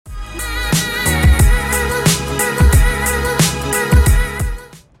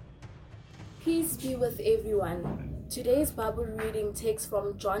everyone. Today's Bible reading takes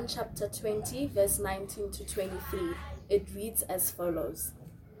from John chapter 20, verse 19 to 23. It reads as follows.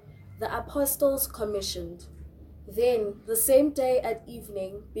 The apostles commissioned. Then, the same day at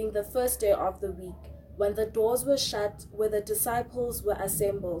evening, being the first day of the week, when the doors were shut where the disciples were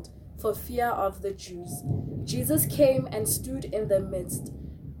assembled, for fear of the Jews, Jesus came and stood in the midst,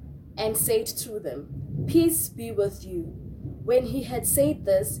 and said to them, Peace be with you. When he had said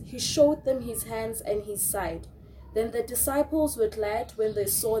this, he showed them his hands and his side. Then the disciples were glad when they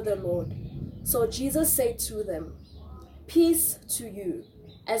saw the Lord. So Jesus said to them, Peace to you.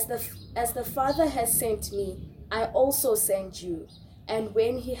 As the Father has sent me, I also send you. And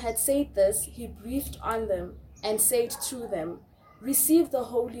when he had said this, he breathed on them and said to them, Receive the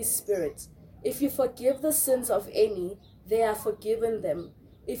Holy Spirit. If you forgive the sins of any, they are forgiven them.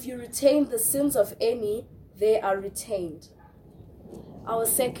 If you retain the sins of any, they are retained. Our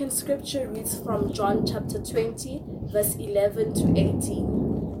second scripture reads from John chapter 20, verse 11 to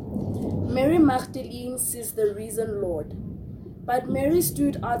 18. Mary Magdalene sees the risen Lord. But Mary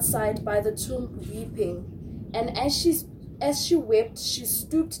stood outside by the tomb weeping, and as she wept, she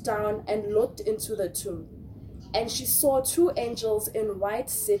stooped down and looked into the tomb. And she saw two angels in white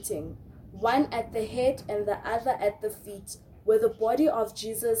sitting, one at the head and the other at the feet, where the body of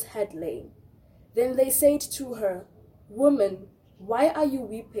Jesus had lain. Then they said to her, Woman, why are you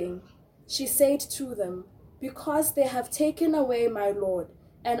weeping? She said to them, Because they have taken away my Lord,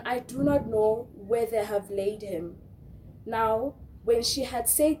 and I do not know where they have laid him. Now, when she had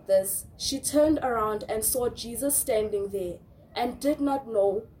said this, she turned around and saw Jesus standing there, and did not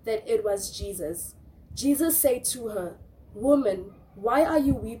know that it was Jesus. Jesus said to her, Woman, why are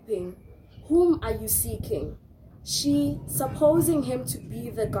you weeping? Whom are you seeking? She, supposing him to be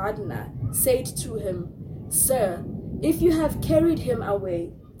the gardener, said to him, Sir, if you have carried him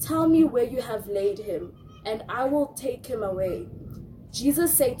away, tell me where you have laid him, and I will take him away.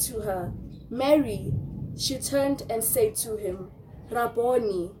 Jesus said to her, Mary. She turned and said to him,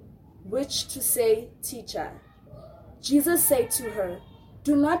 Rabboni, which to say, Teacher. Jesus said to her,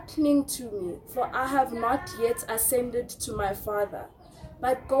 Do not cling to me, for I have not yet ascended to my Father.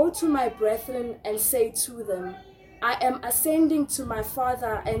 But go to my brethren and say to them, I am ascending to my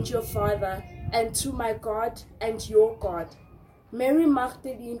Father and your Father, and to my God and your God. Mary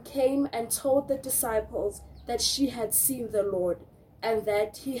Magdalene came and told the disciples that she had seen the Lord, and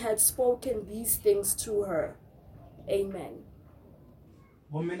that he had spoken these things to her. Amen.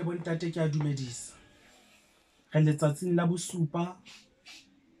 Bomme le bontate ke a dumedisa. Re letsatsing la bosupa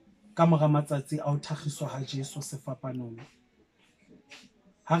ka mora matsatsi a ho tlhagiswa ha Jesu sefapanong.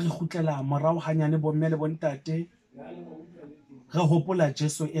 Ha re kgutlela morao hanyane bomme le bontate, re hopola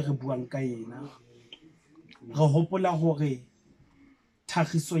Jesu e re buang ka yena. Re hopola hore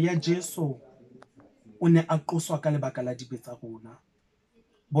tlhagiso ya Jesu o ne a qoswa ka lebaka la dibe tsa rona.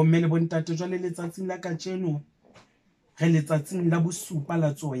 Bomme le bontate, jwale letsatsing la kajeno re letsatsing la bosupa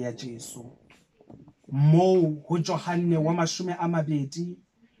la tsoho ya Jesu. Moo ho Johane wa 20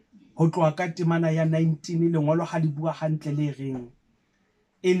 ho tloha ka temana ya 19 lengolo ha le bua hantle le reng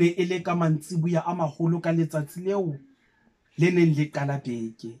e ne e le ka mantsibuya a maholo ka letsatsi leo le neng le qala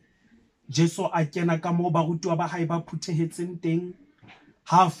beke. Jesu a kena ka moo barutwa ba hae ba phuthehetseng teng,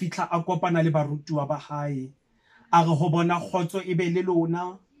 ha a fihla a kopana le barutwa ba hae. A re ho bona kgotso e be le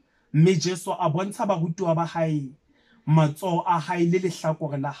lona, mme Jesu a bontsha barutwa ba hae matsoho a hae le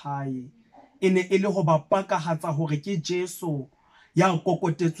lehlakore la hae. E ne e le ho ba pakahatsa hore ke Jesu ya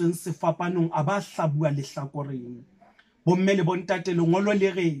kokotetsweng sefapanong a ba hlabua lehlakoreng. Bomme le bontate, lengolo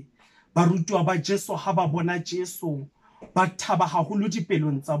le re barutwa ba Jesu ha ba bona Jesu ba thaba haholo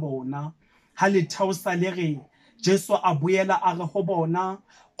dipelong tsa bona. Ha le theosa le re Jesu a boela a re ho bona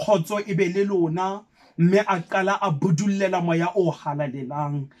kgotso e be le lona, mme a qala a budullela moya o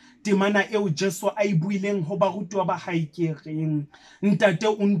halalelang. Temana eo Jesu a ibuileng ho barutwa ba hae ke reng, ntate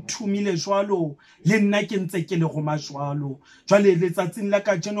o nthumile jwalo, le nna ke ntse ke le roma jwalo. Jwale letsatsing la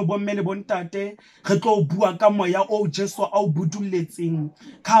kajeno bomme le bontate, re tlo bua ka moya o Jesu a o budulletseng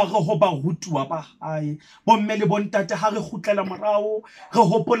ka re ho barutwa ba hae. Bomme le bontate, ha re kgutlela morao, re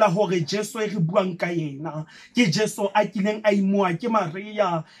hopola hore Jesu e re buang ka yena ke Jesu a kileng a imua ke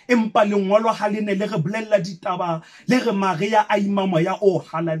Maria, empa lengolo ha le ne le re bolella ditaba le re Maria a ima moya o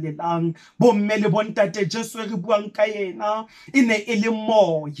halalelang. Bomme le bontate, Jesu e re buang ka yena e ne e le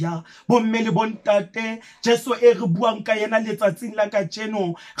moya. Bomme le bontate, Jesu e re buang ka yena letsatsing la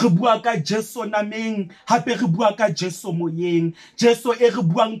kajeno, re bua ka Jesu nameng, hape re bua ka Jesu moyeng. Jesu e re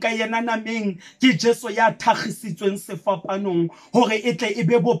buang ka yena nameng ke Jesu ya thagisitsweng sefapanong hore e tle e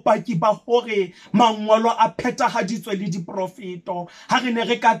be bopaki ba hore mangolo a phethahaditswe le diprofeto. Ha re ne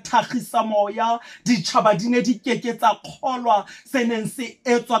re ka thagisa moya, ditjhaba di ne di keke tsa kgolwa se neng se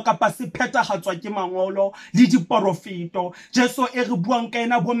etswa kapa se phethahatswa ke mangolo le diporofeto. Jesu e re buang ka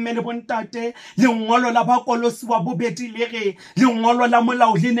ena bomme le bontate, lengolo la bakolosi wa bobedi le re lengolo la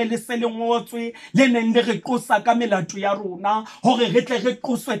molao le ne le se le ngotswe le neng le re qosa ka melato ya rona hore re tle re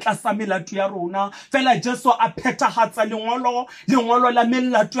qoswe tlasa melato ya rona. Fela Jesu a phethahatsa lengolo la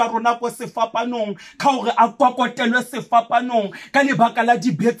melato ya rona ko sefapanong ka hore a kwakotelwe sefapanong ka lebaka la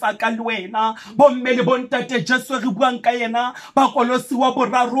dibetsa ka le wena. Bomme le bontate, Jesu re buang ka yena bakolosi wa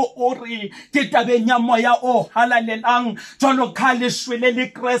boraro o re ke tabeng ya moya o halalelang jwalo ka leshwele le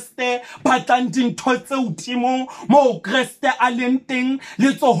Kreste batlang dintho tse hodimo mo Kreste a leng teng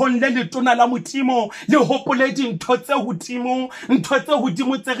letsohong le letona la Modimo le hopole dintho tse hodimo, ntho tse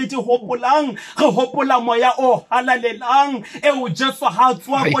hodimo tse re di hopolang re hopola moya o halalelang eo Jesu ha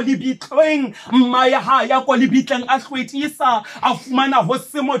tswa ko lebitleng mmaya ha ya ko lebitleng a hlwedisa a fumana ho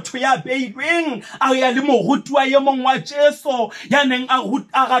se motho ya beilweng a ya le morutwa ye mong wa Jesu ya neng a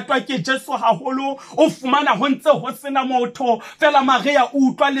ratwa ke Jesu haholo o fumana ho ntse ho sena motho fela Maria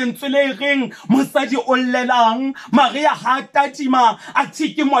o utlwa lentswe le reng mosadi o llelang. Maria ha tatima a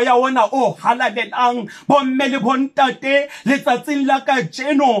thiki moya ona o halalelang. Bomme le bontate, letsatsing la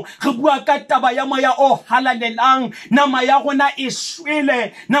kajeno re bua ka taba ya moya o halalelang. Nama ya rona e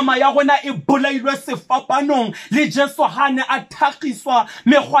shwele, nama ya rona e bolailwe sefapanong le Jesu ha ne a thagiswa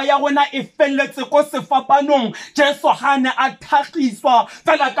mekgwa ya rona e felletse ko sefapanong. Jesu ha ne a thagiswa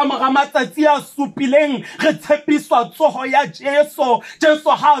fela ka mora matsatsi a supileng re tshepiswa tsoho ya Jesu. Jesu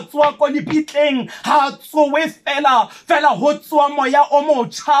ha tswa ko lebitleng ha tsowe fela ho tswa moya o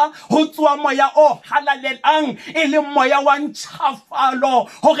motjha, ho tswa moya o halalelang e le moya wa ntjhafalo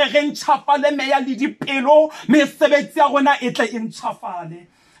hore re ntjhafale meya le dipelo mesebetsi ya rona e tle e ntjhafale.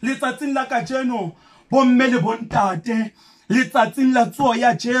 Letsatsing la kajeno bomme le bontate, letsatsing la tsoho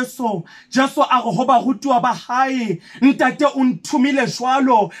ya Jesu a re ho barutwa ba hae ntate o nthumile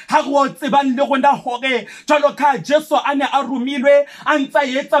jwalo ha re o tsebang le rona hore jwalo ka Jesu a ne a rumilwe a ntsa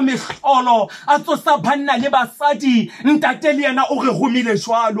etsa mehlolo a tsosa banna le basadi, ntate le yena o re rumile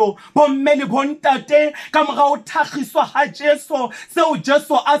jwalo. Bomme le bontate, ka mora o thagiswa ha Jesu seo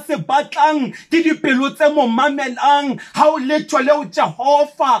Jesu a se batlang ke dipelo tse mo mamelang ha o letho leo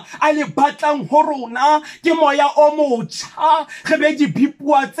Jehova a le batlang ho rona ke moya o motjha re be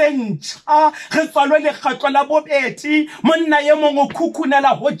dipipua tse ntjha re tswalwe lekgatlo la bobedi. Monna ye mong o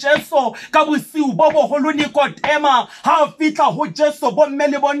khukhunela ho Jesu ka bosiu bo boholo Nikodema ha fitla ho Jesu bomme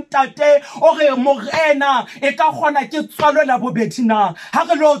le bontate o re morena e ka kgona ke tswalwe la bobedi na ha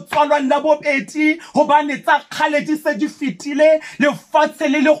re lo tswalwa la bobedi hobane tsa khale di se di fitile lefatshe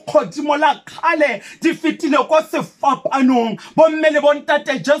le lekgodimo la khale di fitile ko sefapanong. Bomme le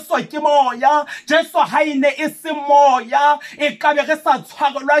bontate, Jesu ke moya, Jesu ha ine e se moya e ka be re sa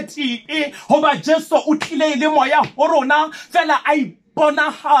tshwarelwa tipi hoba Jesu o tlile le moya ho rona fela a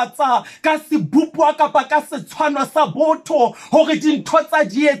bonahatsa ka sebupwa kapa ka setshwano sa botho hore dintho tsa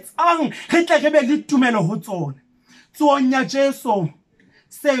di etsang re tle re be le tumelo ho tsona. Tsohong ya Jesu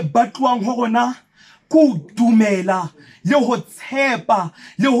se batluwang ho rona ku dumela le ho tshepa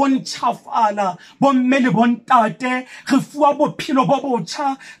le ho ntjhafala. Bomme le bontate, re fuwa bophelo bo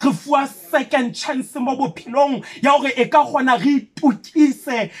botjha, re fuwa second chance mo bophelong ya hore e ka kgona re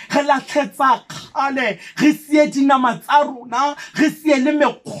itukise re latlhetsa khale re sie dinama tsa rona, re sie le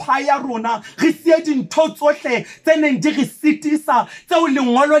mekgwa ya rona, re sie dintho tsohle tse neng di re sitisa tseo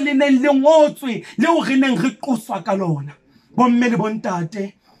lengolo le neng le ngotswe leo re neng re qoswa ka lona. Bomme le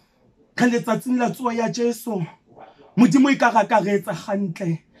bontate, re letsatsing la tsoho ya Jesu Modimo e ka re etsa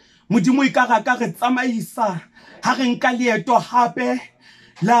hantle, Modimo e ka re tsamaisa ha re nka leeto hape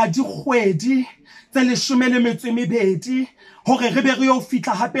la dikgwedi tse 12 hore re be re yo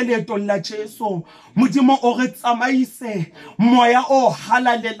fitla hape leetong la Jesu. Modimo o re tsamaise moya o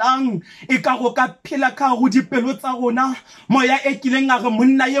halalelang e ka go ka phela ka go dipelo tsa rona, moya e kileng a re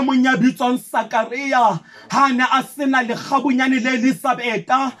monna ye mong ya bitswang Sakaria ha ne a sena le kgabunyane le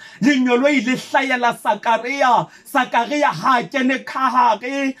Elisabeta lenyolo ile hlayela Sakaria ha kene ka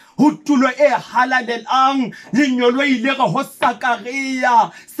hare ho tulo e halalelang lenyolo ile re ho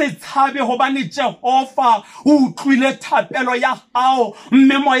Sakaria se tshabe hobane Jehova o utlwile thapelo ya hao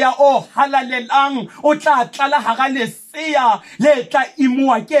mme moya o halalelang o tla tlala hara leseya le tla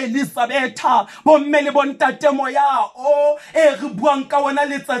imuwa ke Elisabetha. Bomme le bontate moya o e re buang ka ona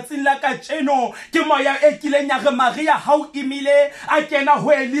letsatsing la kajeno ke moya e kileng ya re Maria ha o imile a kena ho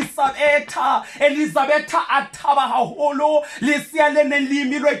Elisabetha. Elisabetha a thaba haholo, leseya le neng le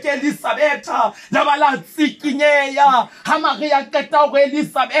imilwe ke Elisabetha la ba la tsikinyeya. Ha Maria qeta ho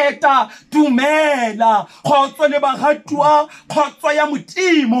Elisabetha, dumela khotso le baratuwa, khotso ya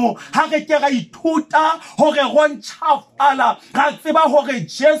Modimo. Ha re ke ra ithuta hore go ntšhafala, ra tseba hore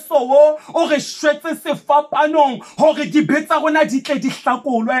Jesu o re shwetse sefapanong hore dibe tsa rona di tle di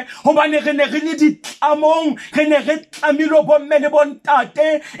hlakolwe, hobane re ne re le ditlamong, re ne re tlamilwe bomme le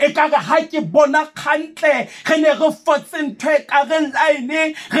bontate e ka re ha ke bona kgantle, re ne re fotse ntho e ka re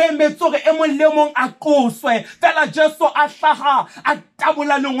line, re emetse hore e mong le mong a qoswe. Fela Jesu a hlaha a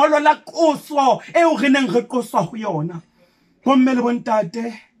tabola lengolo la qoso eo re neng re qoswa ho yona. Bomme le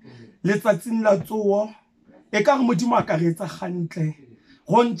bontate, letsatsing la tsoho e ka re Modimo a ka re etsa gantle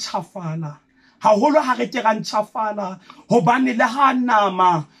go ntšhafala haholo ha re ke ra ntšhafala, hobane le ha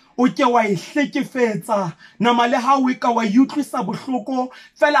nama o ke wa e hlekefetsa, nama le ha o e ka wa utlwisa bohloko,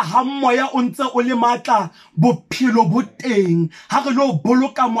 fela ha moya o ntse o le matla bophelo bo teng. Ha re lo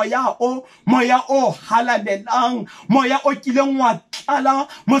boloka moya o halalelang, moya o kileng wa tlala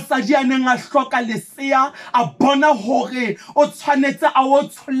mosadi a neng a hloka leseya a bona hore o tshwanetse a o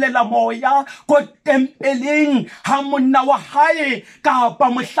tshollela moya ko tempeleng. Ha monna wa hae kapa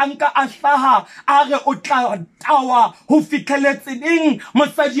mohlanka a hlaha a re o tla tawa ho fitlheletseleng,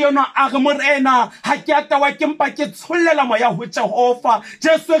 mosadi yona a re morena ha ke a tawa ke mpa ke tshollela moya ho Jehova.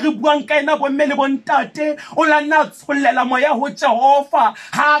 Jesu re buang ka ena bomme le bontate, o la nna tshollela moya ho Jehova.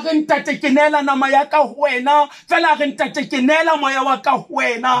 Ha re ntate ke neela nama ya ka ho wena, fela re ntate ke neela moya wa ka ho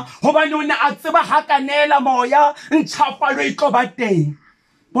wena, hobane o ne a tseba ha ka neela moya ntšhafalo e tlo ba teng.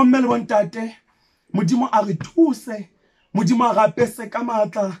 Bomme le bontate, Modimo a re thuse, Modimo a re apese ka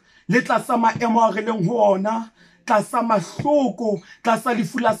matla le tlasa maemo a re leng ho ona, tlasa mahloko, tlasa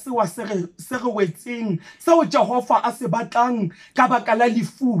lefu la sewa se re wetseng, seo Jehova a se batlang ka baka la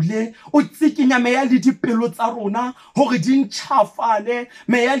lefu le. O tsikinya meya le dipelo tsa rona hore di ntšhafale,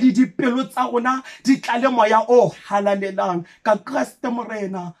 meya le dipelo tsa rona di tlale moya o halalelang ka Kriste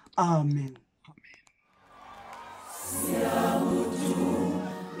morena. Amen.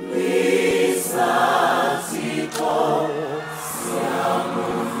 Easy.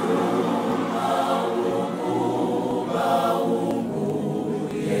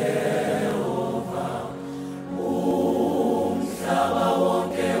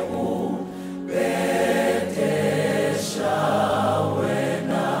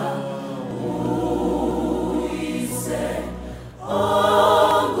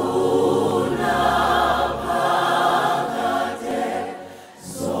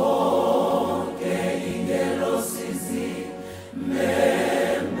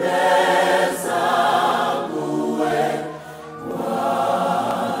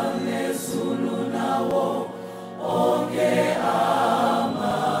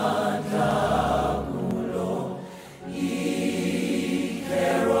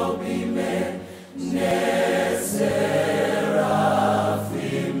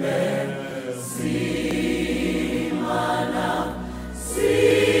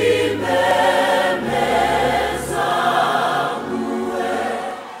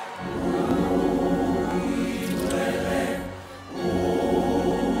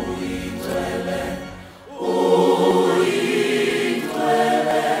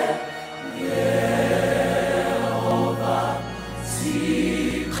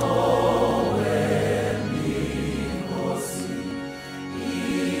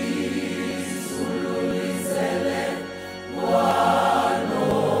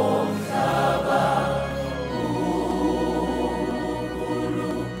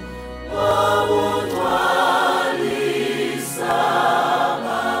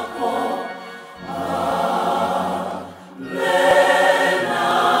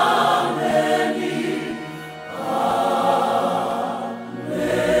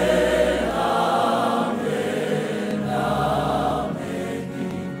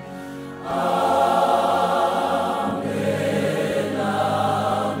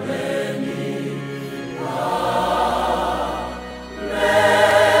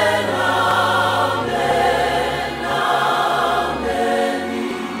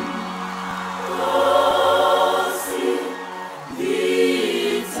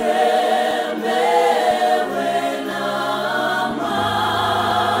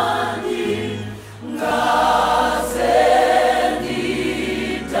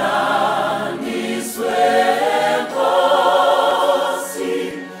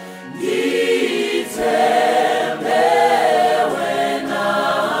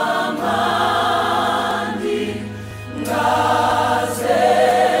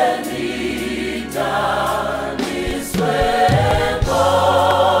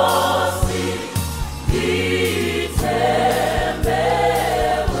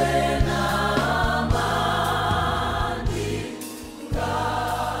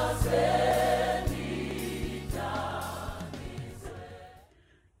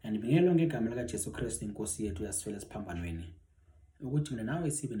 igama likaJesu Kristu inkosi yethu yasifela esiphambanweni ukuthi mina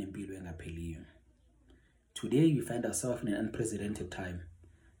nawe sibe nempilo engapheliyo. Today we find ourselves in an unprecedented time,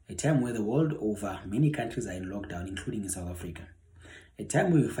 a time where the world over many countries are in lockdown, including in South Africa. A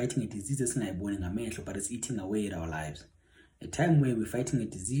time where we're fighting a disease esingayiboni ngamehlo but it's eating away at our lives. A time where we're fighting a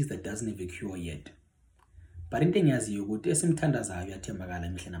disease that doesn't have a cure yet. But into engiyaziyo ukuthi esimthandazayo uyathembakala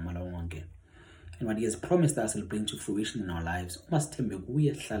imihla namalanga wonke. And what he has promised us will bring to fruition in our lives. Uma sithembe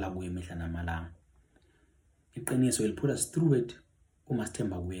kuye sihlala kuye imihla namalanga. Iqiniso will put us through it uma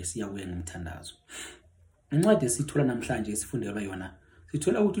sithemba kuye siya kuye ngomthandazo. Incwadi esithola namhlanje esifundelwa yona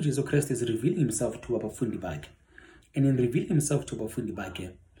sithola ukuthi uJesu Kristu is revealing himself to abafundi bakhe. And in revealing himself to abafundi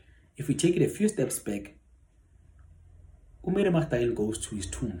bakhe, if we take it a few steps back, Mary Magdalene goes to his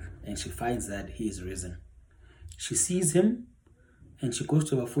tomb and she finds that he is risen. She sees him and she goes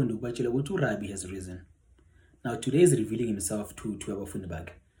to abafundi ukubatshela ukuthi uRabbi has risen. Now today is revealing himself to abafundi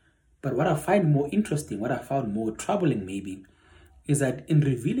bakhe. But what I find more interesting, what I found more troubling maybe, is that in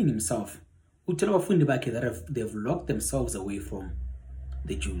revealing himself, utshela abafundi bakhe that they've locked themselves away from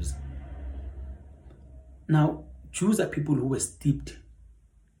the Jews. Now, Jews are people who were steeped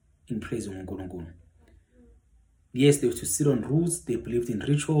in praising uNkulunkulu. Yes, they used to sit on rules, they believed in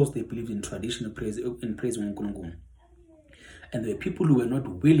rituals, they believed in traditional praise, in praising uNkulunkulu. And there were people who were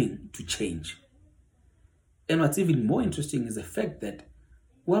not willing to change. And what's even more interesting is the fact that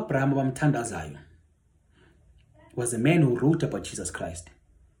uAbraham abamthandazayo was a man who wrote about Jesus Christ.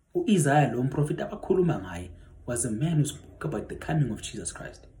 U-Isaiah lo prophet abakhuluma ngaye was a man who spoke about the coming of Jesus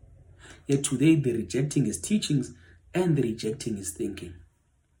Christ. Yet today they're rejecting his teachings and they're rejecting his thinking.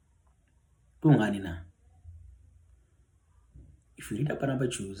 Kungani na? If you read about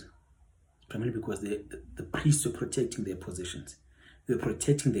Jews, primarily because the priests were protecting their positions. They were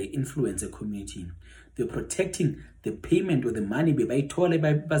protecting their influence in the community. They were protecting the payment or the money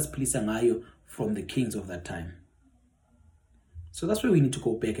from the kings of that time. So that's why we need to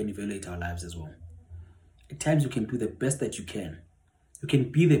go back and evaluate our lives as well. At times you can do the best that you can. You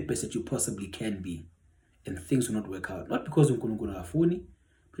can be the best that you possibly can be. And things will not work out. Not because uNkulunkulu akafuni,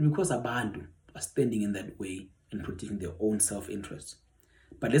 but because abantu are standing in that way and protecting their own self-interest.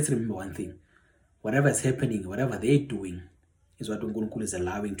 But let's remember one thing. Whatever is happening, whatever they're doing, is what uNkulunkulu is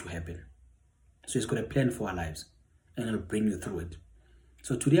allowing to happen. So he's got a plan for our lives. And he'll bring you through it.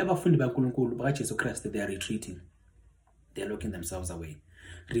 So today, abafundi bakaNkulunkulu bakaJesu Kristu, they are retreating. They are locking themselves away.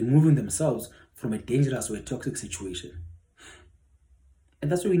 Removing themselves from a dangerous or a toxic situation.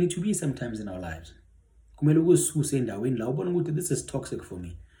 And that's where we need to be sometimes in our lives. Kumele ukuzisusa endaweni la ubona ukuthi this is toxic for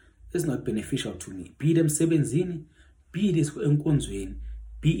me. This is not beneficial to me. Be it emsebenzini, be it enkonzweni,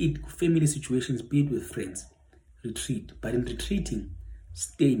 be it family situations, be it with friends. Retreat. But in retreating,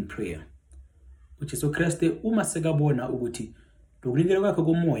 stay in prayer. uJesu Kristu uma sekabona ukuthi lokunikela kwakhe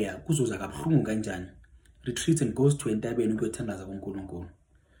komoya kuzoza kabuhlungu kanjani, retreats and goes to entabeni ukuyothandaza kuNkulunkulu.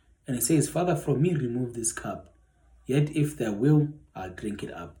 And he says, Father, from me remove this cup, yet if there will, I'll drink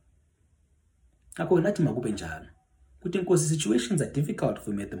it up. Akho nathi makube njalo. Kuthi inkosi, situations are difficult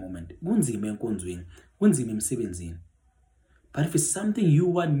for me at the moment. Kunzima enkonzweni, kunzima emsebenzini. But if it's something you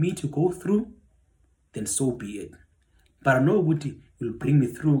want me to go through, then so be it. But I know ukuthi you'll bring me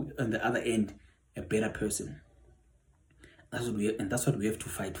through on the other end a better person. That's what we have to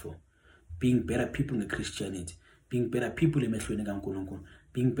fight for. Being better people in the Christianity, being better people emehlweni kaNkulunkulu,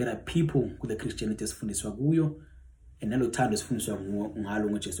 being better people with the Christianity esifundiswa kuyo and nalo thando esifundiswa ngalo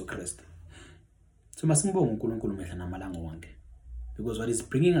ngoJesu Kristu. So masibonge uNkulunkulu mehla namalanga wonke, because what is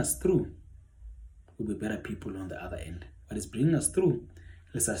bringing us through will be better people on the other end. What is bringing us through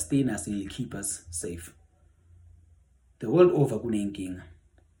will sustain us and will keep us safe. The world over kunenkinga.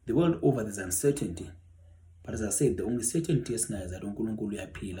 The world over there's uncertainty. But as I said, the only certainty is that uNkulunkulu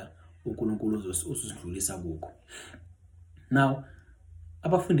uyaphila, uNkulunkulu uzosidlulisa kuko. Now,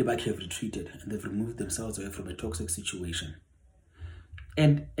 abafundi bakhe have retreated and they've removed themselves away from a toxic situation.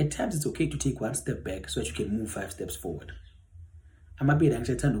 And at times it's okay to take one step back so that you can move 5 steps forward. Amabili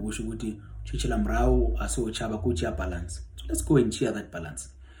angithanda ukusho ukuthi chichela mrawo asochaba kuchiya balance. So let's go and share that balance.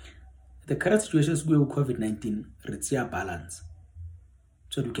 The current situation is with COVID-19, retia balance.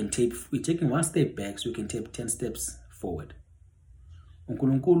 So we're taking one step back so we can take 10 steps forward.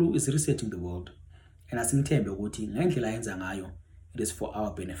 uNkulunkulu is resetting the world. And asimthembe ukuthi ngendlela ayenza ngayo, it is for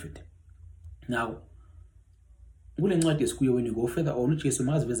our benefit. Now, kule ncwadi esikuyo when you go further on, uJesu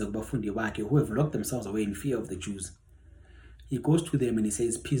maziveza kubafundi bakhe who have locked themselves away in fear of the Jews. He goes to them and he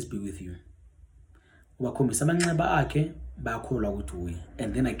says, peace be with you. Ubakhombisa amanxeba akhe bayakholwa ukuthi uye.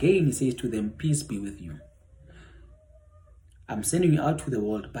 And then again he says to them, peace be with you. I'm sending you out to the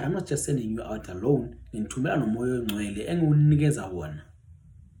world, but I'm not just sending you out alone. Ngithumela nomoya ongcwele engiwunikeza wona.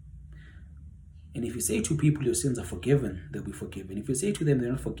 And if you say to people your sins are forgiven, they'll be forgiven. If you say to them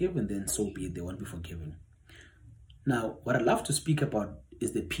they're not forgiven, then so be it, they won't be forgiven. Now, what I'd love to speak about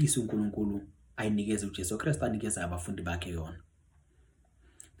is the peace uNkulunkulu ayinikeza uJesu Kristu anikeza abafundi bakhe yona.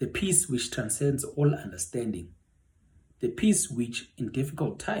 The peace which transcends all understanding. The peace which in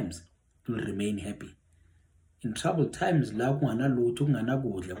difficult times will remain happy. In troubled times, la kunganalutho,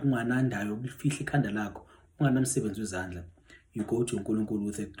 kunganakudla, kunganandawo ukufihla ikhanda lakho, kunganamsebenzi wezandla, you go to uNkulunkulu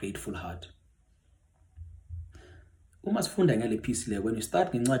with a grateful heart. Uma sifunda ngale peace le, when you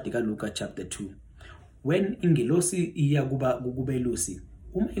start ngencwadi kaLuka chapter 2, when ingelosi iya kubelusi,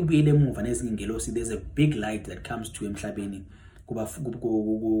 uma ibuyele emuva nezinye ingelosi, there's a big light that comes to emhlabeni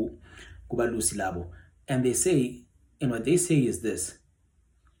kubalusi labo, and they say, and what they say is this: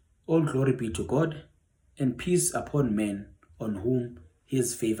 all glory be to God and peace upon men on whom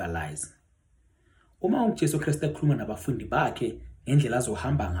his favor lies. Uma uJesu Kristu ekhuluma nabafundi bakhe ngendlela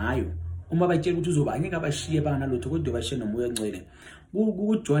azohamba ngayo, uma batshela ukuthi uzoba ngeke abashiye banganalutho kodwa bashiye nomoya ongcwele,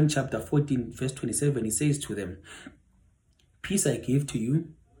 John chapter 14 verse 27, he says to them, peace I give to you,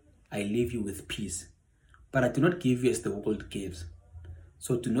 I leave you with peace, but I do not give you as the world gives.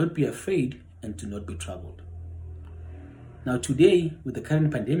 So do not be afraid and do not be troubled. Now today, with the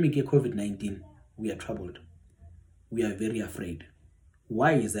current pandemic of COVID-19, we are troubled. We are very afraid.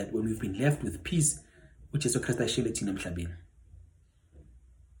 Why is that? When we've been left with peace, which is Christ ashiyele thina emhlabeni,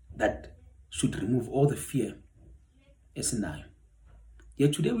 that should remove all the fear esinayo.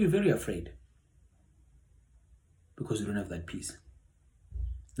 Yet today we're very afraid because we don't have that peace.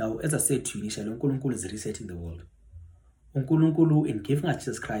 Now, as I said to you initially, uNkulunkulu is resetting the world. uNkulunkulu, in giving us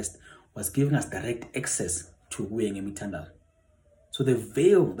Jesus Christ, was giving us direct access to kuye ngemithandazo. So the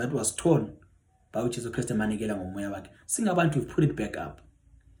veil that was torn by uJesu Kristu emanikela ngomoya wakhe, singabantu we've put it back up.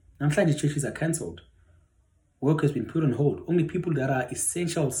 Namhlanje churches are cancelled. Work has been put on hold. Only people that are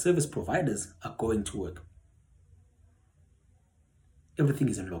essential service providers are going to work. Everything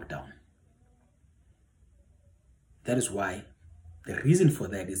is in lockdown. That is why, the reason for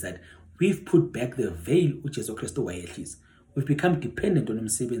that is that we've put back the veil which is uJesu wayehlisa. We've become dependent on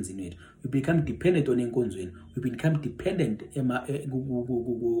emsebenzini wethu. We've become dependent on enkonzweni. We've become dependent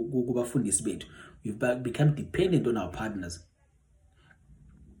kubafundisi bethu. We've become dependent on our partners.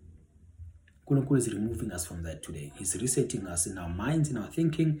 uNkulunkulu is removing us from that today. He's resetting us in our minds, in our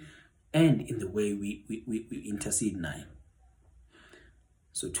thinking, and in the way we intercede now.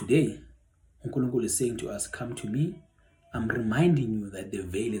 So today, uNkulunkulu is saying to us, come to me. I'm reminding you that the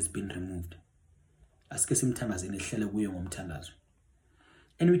veil has been removed.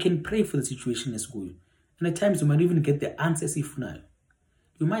 And we can pray for the situation as good. And at times, you might even get the answers if now.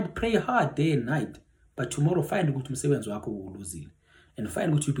 You might pray hard day and night, but tomorrow find a good msebenzi wako will lose it. And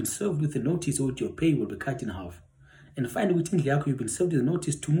find what you've been served with a notice or your pay will be cut in half. And find what you've been served with a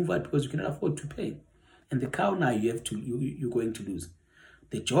notice to move out because you cannot afford to pay. And the cow now you're going to lose.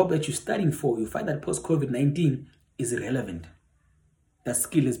 The job that you're studying for, you find that post-COVID-19 is irrelevant. That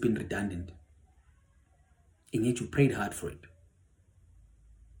skill has been redundant. And yet you prayed hard for it.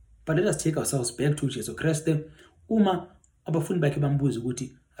 But let us take ourselves back to Jesus Christ. Uma abafundi bakhe bambuza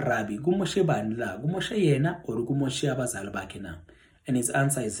ukuthi, Rabbi, kumoshe bani la? Kumoshe yena or kumoshe abazali bakhe na? And his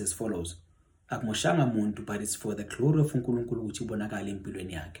answer is as follows: Akumoshanga muntu, but it's for the glory of uNkulunkulu ukuthi ibonakale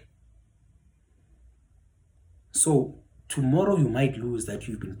empilweni yakhe. So tomorrow you might lose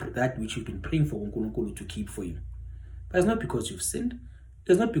that which you've been praying for uNkulunkulu to keep for you. But it's not because you've sinned.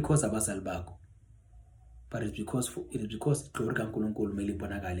 It's not because abazali bakho. But it's because glory kaNkulunkulu mele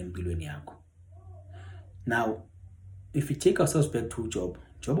ibonakale empilweni yakho. Now, if we take ourselves back to Job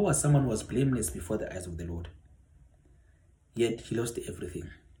was someone who was blameless before the eyes of the Lord. Yet he lost everything.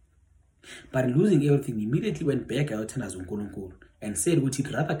 But losing everything, he immediately went back out as uNkulunkulu and said that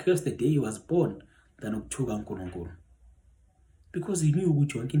he'd rather curse the day he was born than ukuthuka uNkulunkulu. Because he knew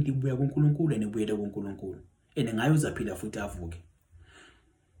ukuthi yonke into ibuya kuNkulunkulu and ibuyela kuNkulunkulu. And ngayo uzaphila futhi avuke.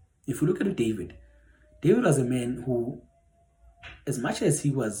 If you look at David was a man who, as much as he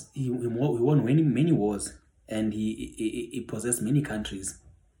won many wars and he possessed many countries,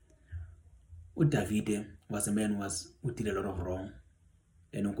 David was a man who did a lot of wrong.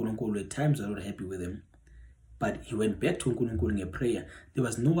 And uNkulunkulu at times was not happy with him. But he went back to uNkulunkulu in a prayer. There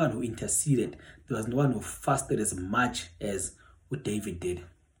was no one who interceded. There was no one who fasted as much as what David did.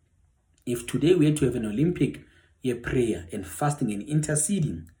 If today we had to have an Olympic year prayer and fasting and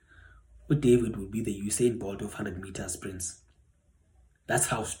interceding, what David would be the Usain Bolt of 100-meter sprints. That's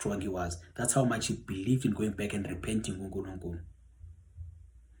how strong he was. That's how much he believed in going back and repenting uNkulunkulu.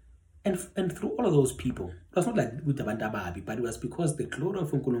 And through all of those people, it was not like with abantu ababi, but it was because the glory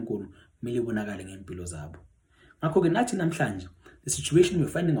of uNkulunkulu mele ibonakale ngempilo zabo. The situation we're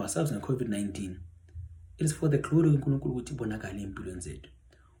finding ourselves in COVID-19, it is for the glory of uNkulunkulu ukuthi ibonakale empilweni zethu.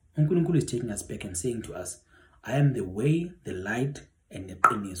 uNkulunkulu is taking us back and saying to us, I am the way, the light, and the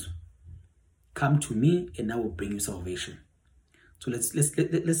iqiniso. Come to me and I will bring you salvation. So let's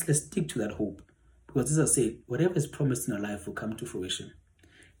stick to that hope. Because as I said, whatever is promised in our life will come to fruition.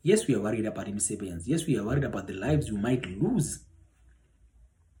 Yes, we are worried about imisebenzi. Yes, we are worried about the lives you might lose.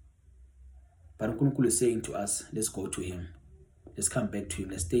 But uNkulunkulu is saying to us, let's go to him. Let's come back to him.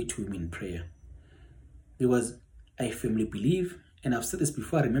 Let's stay to him in prayer. Because I firmly believe, and I've said this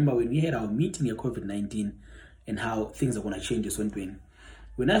before, I remember when we had our meeting at COVID-19 and how things are going to change this one.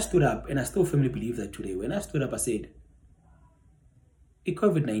 When I stood up, and I still firmly believe that today, when I stood up, I said, in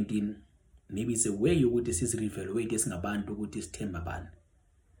COVID-19, maybe it's a way you would this is reevaluate this ngabantu ukuthi sithemba bani.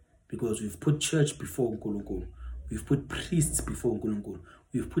 Because we've put church before uNkulunkulu. We've put priests before uNkulunkulu.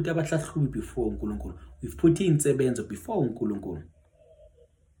 We've put abahlahlubi before uNkulunkulu. We've put insebenzo before uNkulunkulu.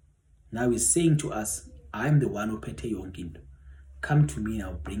 Now he's saying to us, I'm the one who phethe yonke into. Come to me and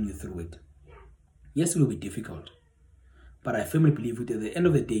I'll bring you through it. Yes, it will be difficult. But I firmly believe that at the end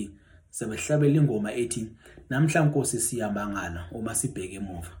of the day, sabehlabela ingoma ethi namhla Nkosi siyahamba ngala uma sibheke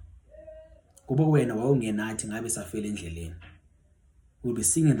emuva. Kuba wena wawungenathi ngabe safela endleleni. We'll be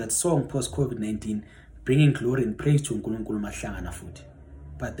singing that song post COVID-19, bringing glory and praise to uNkulunkulu mahlangana futhi.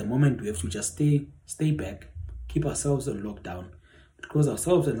 But at the moment we have to just stay back, keep ourselves on lockdown, close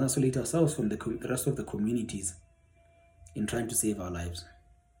ourselves and isolate ourselves from the rest of the communities in trying to save our lives.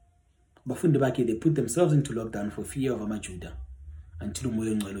 Bafundi bakhe, they put themselves into lockdown for fear of amaJuda until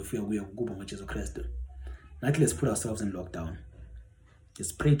umoya ongcwele ufika kuye kubo ngoJesu Kristu. Now let's put ourselves in lockdown.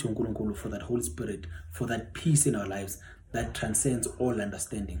 Let's pray to uNkulunkulu for that Holy Spirit, for that peace in our lives that transcends all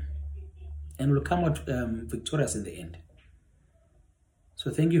understanding. And we'll come out victorious in the end.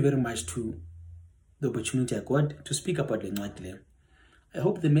 So thank you very much to the opportunity I got to speak about the Ncwadi. I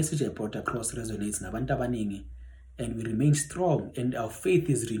hope the message I brought across resonates nabantu abaningi, and we remain strong and our faith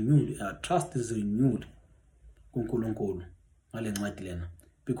is renewed, our trust is renewed kuNkulunkulu ngale ncwadi lena.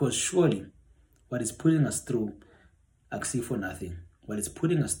 Because surely what is putting us through akusi for nothing. What is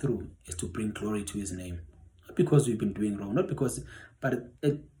putting us through is to bring glory to his name. Not because we've been doing wrong, but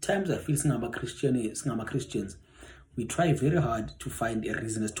at times I feel singama Christians, we try very hard to find a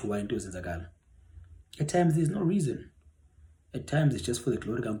reason as to why into zenzakala. At times there's no reason. At times it's just for the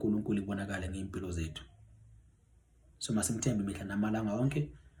glory kaNkulunkulu ibonakale ngeimpilo zethu. So masimthembe mihla namalanga wonke.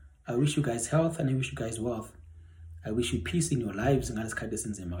 I wish you guys health and I wish you guys wealth. I wish you peace in your lives ngalesikhathi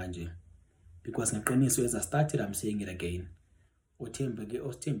esinzima kanje. Because ngeqiniso as I started, I'm saying it again.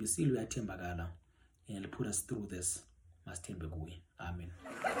 Osithembisile uyathembakala, and he'll put us through this. Masithembe kuye. Amen.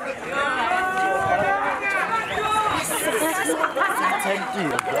 Thank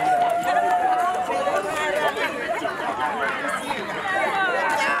you.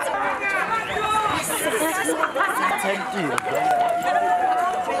 Thank you.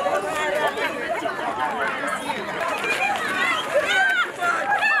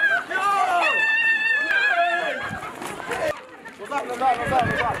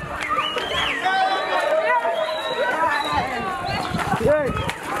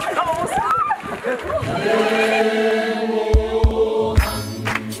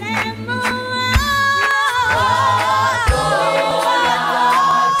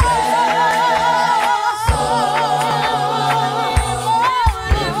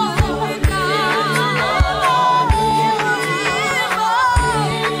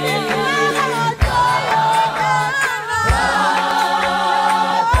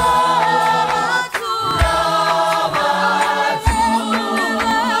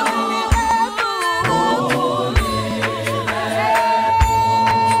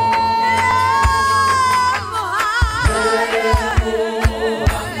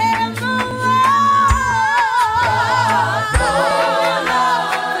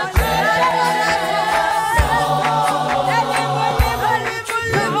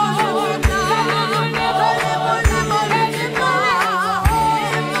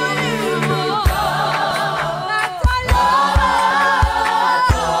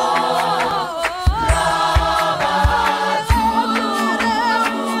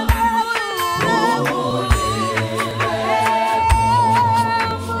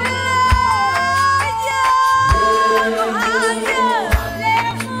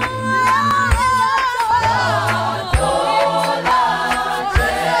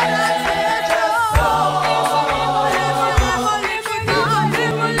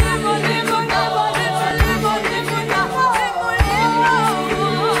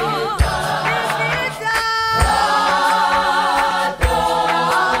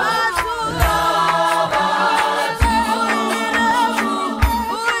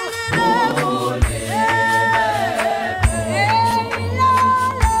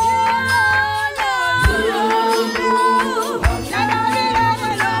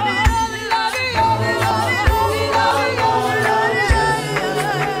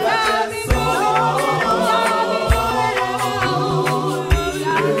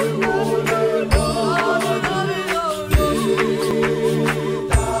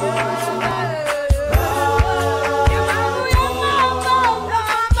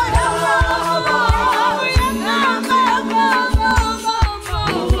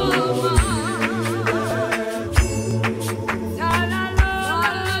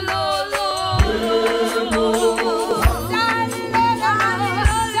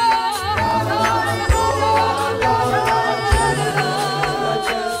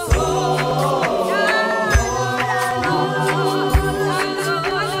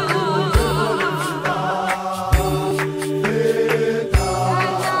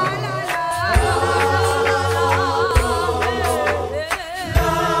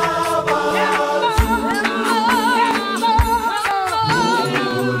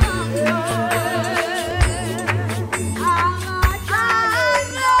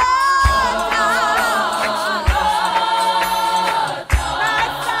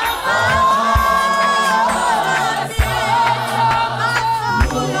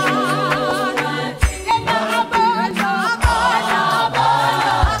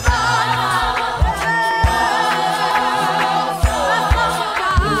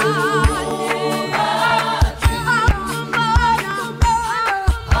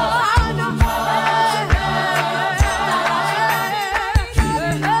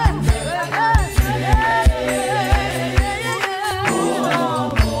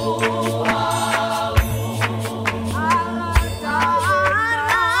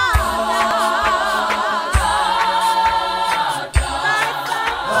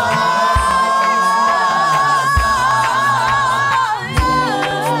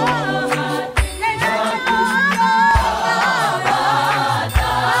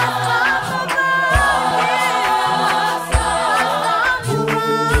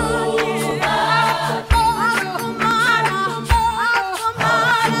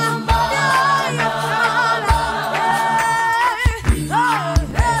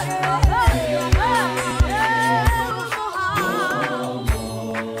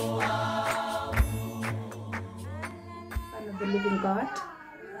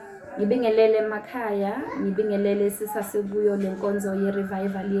 Ngibingelele makhaya, ngibingelele sisasekuyo lenkonzo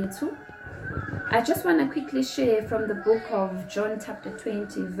ye-revival yethu. I just want to quickly share from the book of John chapter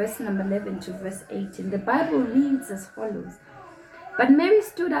 20, verse number 11 to verse 18. The Bible reads as follows. But Mary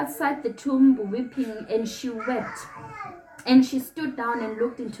stood outside the tomb weeping, and she wept. And she stood down and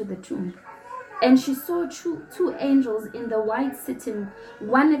looked into the tomb. And she saw two angels in the white sitting,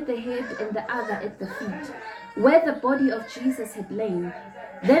 one at the head and the other at the feet, where the body of Jesus had lain.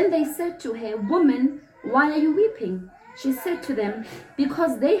 Then they said to her, Woman, why are you weeping? She said to them,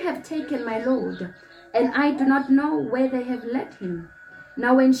 Because they have taken my Lord, and I do not know where they have led him.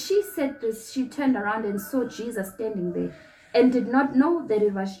 Now when she said this, she turned around and saw Jesus standing there, and did not know that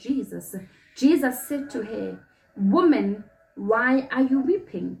it was Jesus. Jesus said to her, Woman, why are you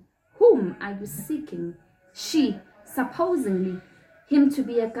weeping? Whom are you seeking? She, supposingly him to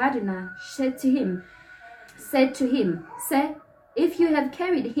be a gardener, said to him, Sir, if you have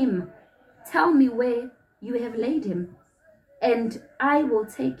carried him, tell me where you have laid him, and I will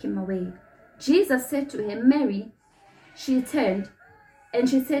take him away. Jesus said to her, Mary. She turned, and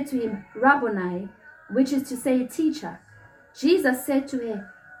she said to him, Rabboni, which is to say, teacher. Jesus said to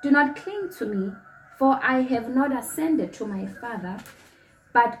her, Do not cling to me, for I have not ascended to my Father,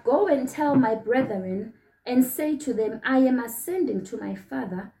 but go and tell my brethren, and say to them, I am ascending to my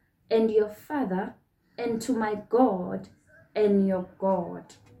Father and your Father, and to my God and your God.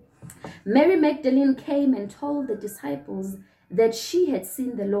 Mary Magdalene came and told the disciples that she had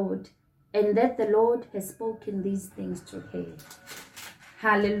seen the Lord, and that the Lord has spoken these things to her.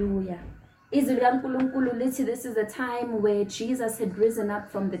 Hallelujah. This is a time where Jesus had risen up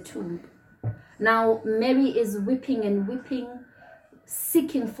from the tomb. Now Mary is weeping and weeping,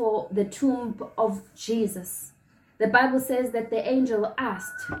 seeking for the tomb of Jesus. The Bible says that the angel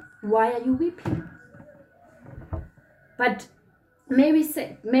asked, Why are you weeping? But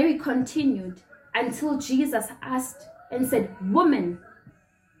Mary continued until Jesus asked and said, Woman,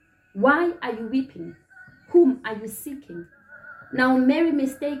 why are you weeping? Whom are you seeking? Now Mary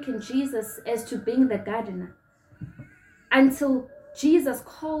mistaken Jesus as to being the gardener, until Jesus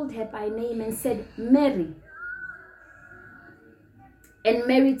called her by name and said, Mary. And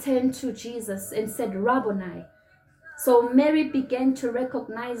Mary turned to Jesus and said, Rabboni. So Mary began to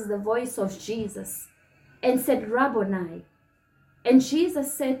recognize the voice of Jesus and said, Rabboni. And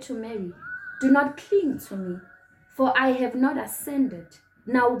Jesus said to Mary, Do not cling to me, for I have not ascended.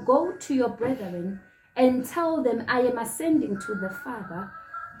 Now go to your brethren and tell them I am ascending to the Father.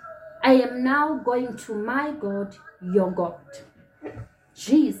 I am now going to my God, your God.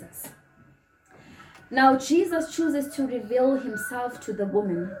 Jesus. Now Jesus chooses to reveal himself to the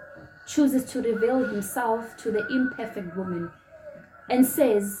woman, chooses to reveal himself to the imperfect woman, and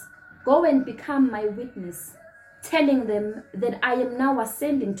says, Go and become my witness, telling them that I am now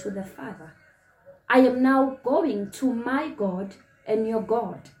ascending to the Father. I am now going to my God and your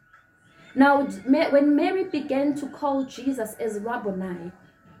God. Now, when Mary began to call Jesus as Rabboni,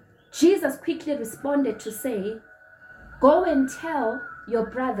 Jesus quickly responded to say, Go and tell your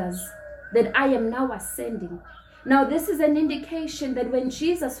brothers that I am now ascending. Now, this is an indication that when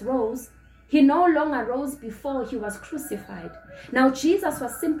Jesus rose, he no longer rose before he was crucified. Now, Jesus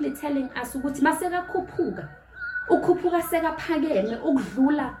was simply telling us ukuthi masekakhuphuka, ukhuphuka sekaphakeme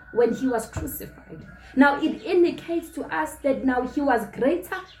ukudlula when he was crucified. Now, it indicates to us that now he was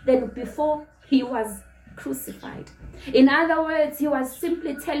greater than before he was crucified. In other words, he was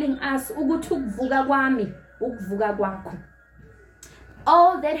simply telling us ukuthi ukuvuka kwami, ukuvuka kwakho.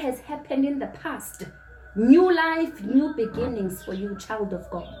 All that has happened in the past, new life, new beginnings for you, child of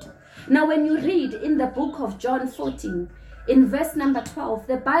God. Now, when you read in the book of John 14, in verse number 12,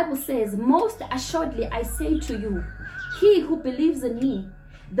 the Bible says, Most assuredly I say to you, he who believes in me,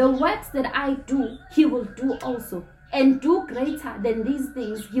 the works that I do, he will do also. And do greater than these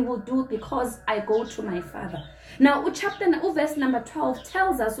things he will do, because I go to my Father. Now, verse number 12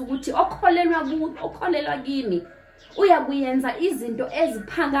 tells us ukuthi okholelwa kimi uyakuyenza izinto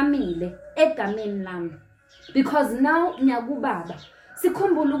eziphakamile egameni lami, because now ngiyakubaba.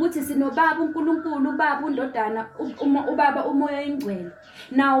 Sikhumbula ukuthi sinobaba uNkulunkulu, ubaba uNdodana, ubaba uMoya Oyingcwele.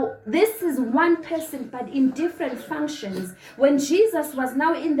 Now, this is one person but in different functions. When Jesus was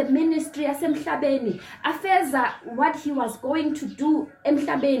now in the ministry yasemhlabeni, afeza what he was going to do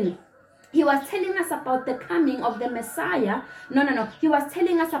emhlabeni, he was telling us about the coming of the Messiah. No. He was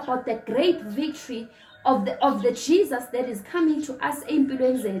telling us about the great victory of the Jesus that is coming to us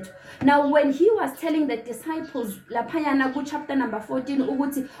empilweni zethu. Now when he was telling the disciples laphayana ku chapter number 14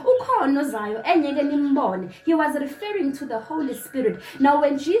 ukuthi ukhona ozayo engeke nimbone, he was referring to the Holy Spirit. Now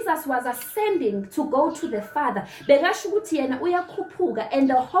when Jesus was ascending to go to the Father, bekasho ukuthi yena uyakhuphuka and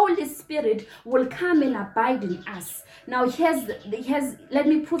the Holy Spirit will come and abide in us. Now here's let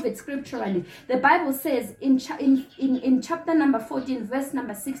me prove it scripturally. The Bible says in chapter number 14 verse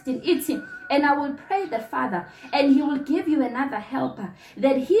number 16, and I will pray the Father, and he will give you another helper,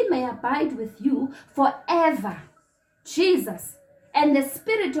 that he may abide with you forever. Jesus, and the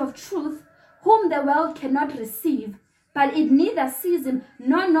Spirit of truth, whom the world cannot receive, but it neither sees him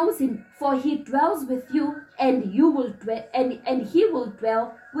nor knows him, for he dwells with you, and you will dwell, and he will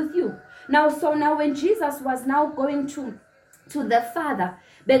dwell with you. Now when Jesus was now going to the Father,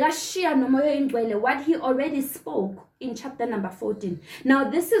 bekashiya nomoya oyingcwele what he already spoke in chapter number 14. Now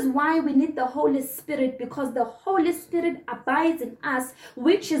this is why we need the Holy Spirit, because the Holy Spirit abides in us,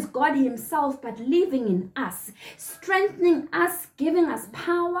 which is God himself, but living in us, strengthening us, giving us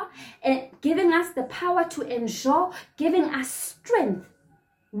power, and giving us the power to endure, giving us strength,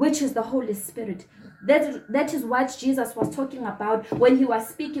 which is the Holy Spirit. That is what Jesus was talking about when he was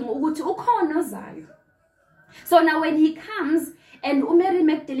speaking. So now when he comes, and Mary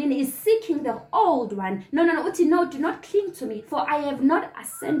Magdalene is seeking the old one. No, do not cling to me, for I have not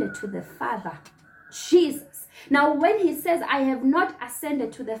ascended to the Father. Jesus. Now when he says, I have not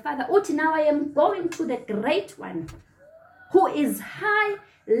ascended to the Father, now I am going to the great one, who is high,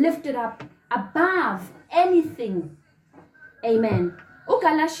 lifted up, above anything. Amen.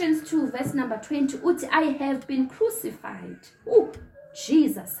 Galatians 2 verse number 20, I have been crucified.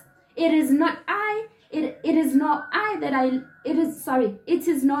 Jesus. It is no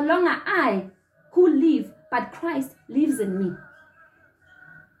longer I who live, but Christ lives in me.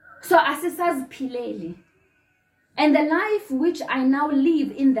 So asisazipilele. And the life which I now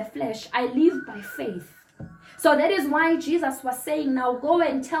live in the flesh, I live by faith. So that is why Jesus was saying, now go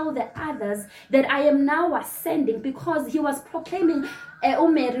and tell the others that I am now ascending, because he was proclaiming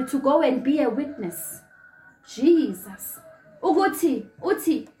Mary to go and be a witness. Jesus. Uti,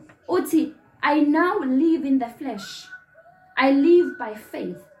 I now live in the flesh. I live by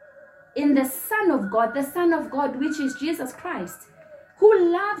faith in the Son of God, which is Jesus Christ,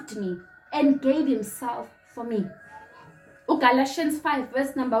 who loved me and gave himself for me. Galatians 5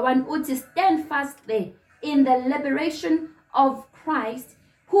 verse number 1, stand fast there in the liberation of Christ,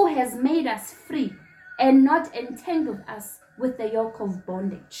 who has made us free and not entangled us with the yoke of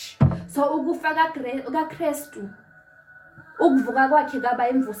bondage. So ukufaka Kristu ukuvuka kwakhe kaba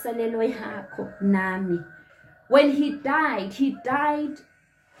imvuselelo yakho nami. When he died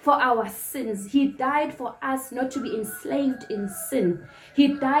for our sins. He died for us not to be enslaved in sin. He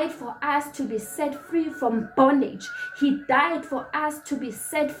died for us to be set free from bondage. He died for us to be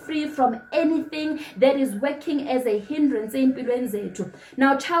set free from anything that is working as a hindrance empilweni zethu.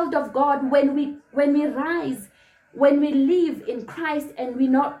 Now, child of God, when we rise, when we live in Christ and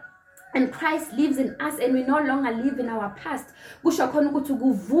Christ lives in us and we no longer live in our past, kusho khona ukuthi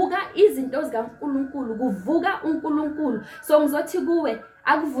kuvuka izinto zikaNkulunkulu, kuvuka uNkulunkulu. So ngizothi kuwe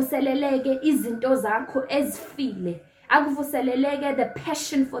akuvuseleleke izinto zakho ezifile, akuvuseleleke the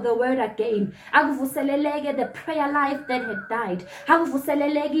passion for the word again, akuvuseleleke the prayer life that had died,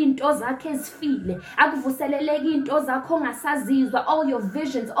 akuvuseleleke into zakho ezifile, akuvuseleleke into zakho ongasazizwa, all your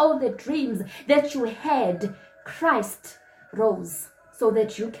visions, all the dreams that you had. Christ rose so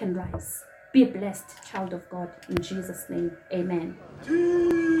that you can rise. Be blessed, child of God, in Jesus' name. Amen.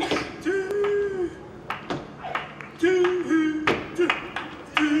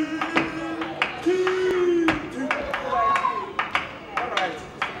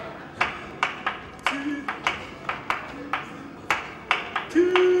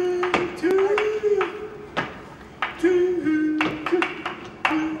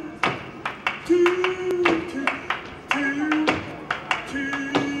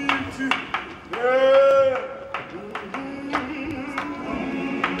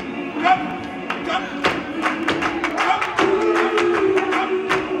 Come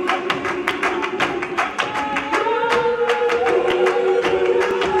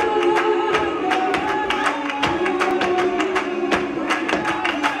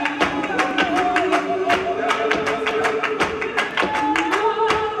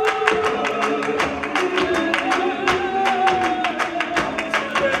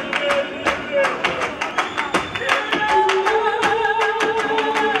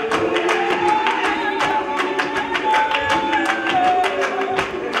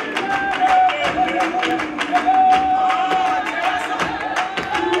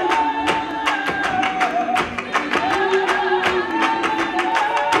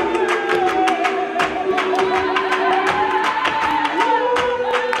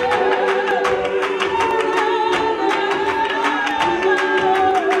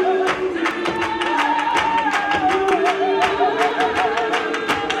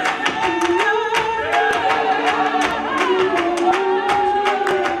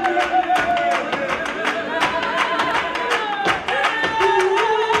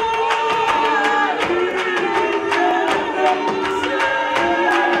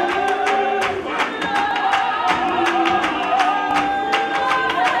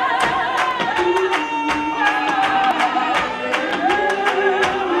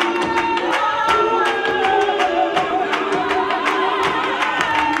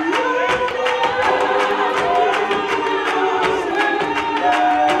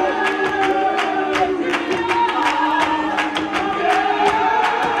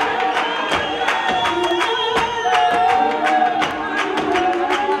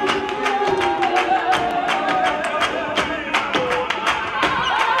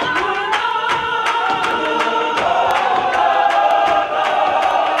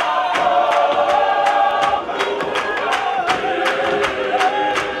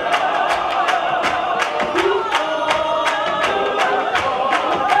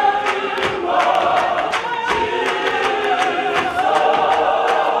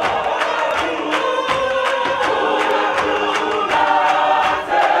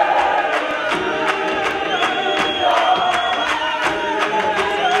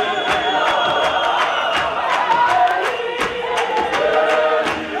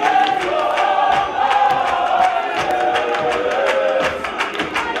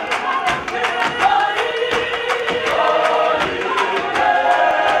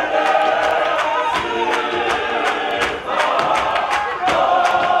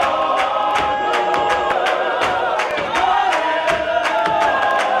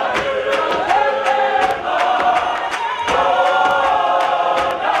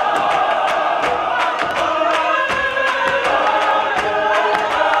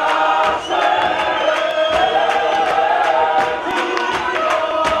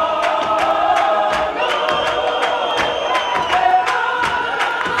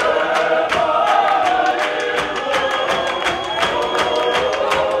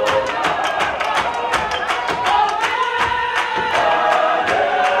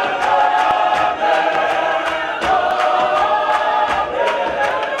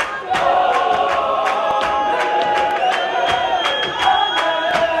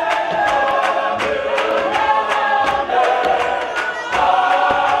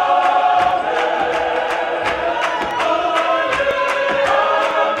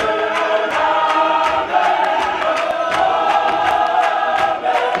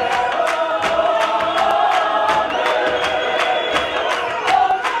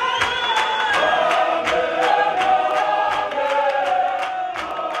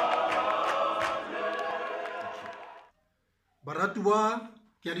baratuwa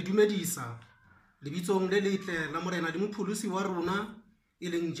ke a le dumedisa lebitsong le letle la morena le mopholosi wa rona e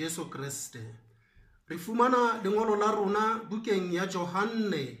leng Jesu Kriste. Re fumana lengolo la rona bukeng ya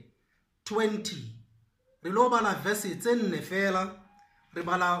Johane 20. Re lo bala verse tse 4 fela. Re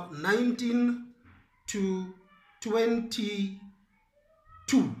bala 19 to 22.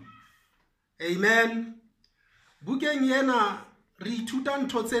 Amen. Bukeng yena re ithuta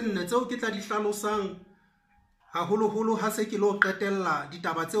ntho tse 4 tseo ke tla di hlalosang haholo ha se ke lo qetella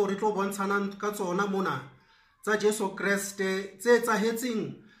ditaba tseo re tlo bontshana ka tsona mona tsa Jesu Kriste tse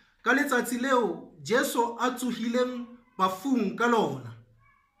etsahetseng ka letsatsi leo Jesu a tsohileng bafung ka lona.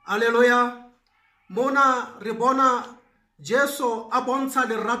 Haleluya. Mona re bona Jesu a bontsha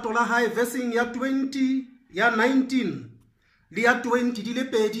lerato la hae versing ya 20 ya 19 le ya 20 di le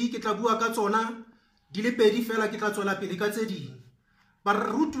pedi ke tla bua ka tsona di le pedi fela ke tla tswela pele ka tse ding.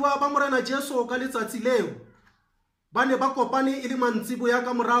 Barutwa ba morena Jesu ka letsatsi leo ba ne ba kopane e le mantsibo ya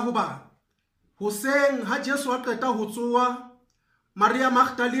ka morago ba hoseng ha Jesu a qeta ho tsoa Maria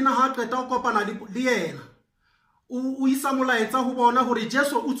Magdalena ha qeta ho kopana le yena o isa molaetsa ho bona hore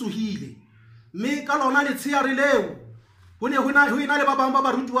Jesu o tsohile mme ka lona le tshiare leo ho ina le ba bang ba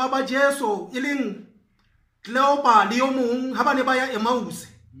barutwa ba Jesu e leng Cleopa le yo mong ha ba ne ba ya Emmaus.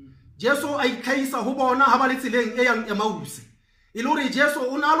 Jesu a itlhaisa ho bona ha ba le tseleng e yang Emmaus e le hore Jesu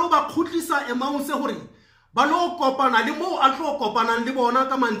o na lo ba khutlisa Emmaus hore ba lo kopana le mo a tlo kopanang le bona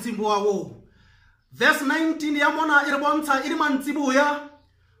ka mantsibo a wo. Verse 19 ya mona e re bontsha e le mantsibo ya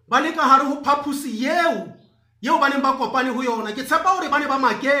ba le ka hare ho phaphusi yeo ba neng ba kopane ho yona. Ke tshepa hore ba ne ba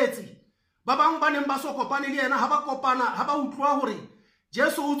maketse ba bang ba neng ba so kopane le yena ha ba kopana ha ba utlwa hore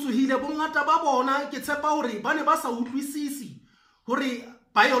Jesu o tsohile. Bongata ba bona ke tshepa hore ba ne ba sa utlwisisi hore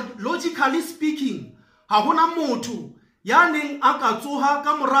biologically speaking ha hona motho ya neng a ka tsoha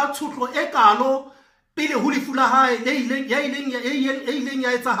ka mora tshotlo e kalo pele ho lefu la hae ya ileng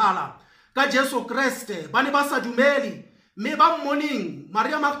ya etsahala ka Jesu Kriste. Ba ne ba sa dumele mme ba mmoneng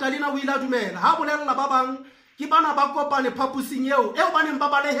Maria Magdalena o ile a dumela ha bolella ba bang ke bana ba kopane phapusing eo ba neng ba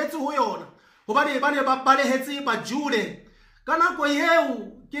balehetse ho yona hobane ba ne ba balehetse ba Jude ka nako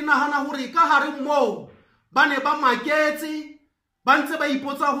eo. Ke nahana hore ka hare moo ba ne ba maketse ba ntse ba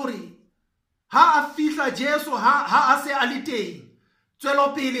ipotsa hore ha a fihla Jesu ha a se a le teng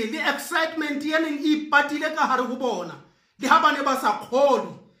tswelo pele le excitement ya neng e patile ka hare ho bona le ha ba ne ba sa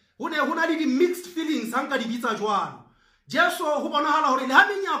kgolwe ho na le di mixed feelings ha nka di bitsa jwalo. Jesu ho bonahala hore le ha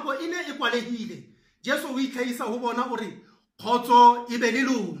menyako e ne e kwalehile Jesu o itlhaisa ho bona hore khotso e be le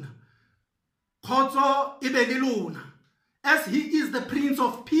lona, khotso e be le lona, as he is the Prince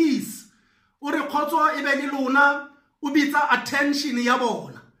of Peace. O re khotso e be le lona o bitsa attention ya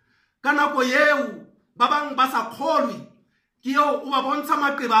bona ka nako eo ba bang ba sa kgolwe ke eo o ba bontsha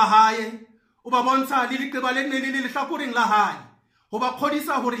maqeba a hae o ba bontsha le leqeba le ne le lehlakoreng la hae ho ba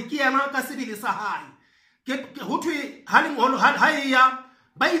kgodisa hore ke yena ka sebele sa hae. Ho thwe ha lengolo ha ya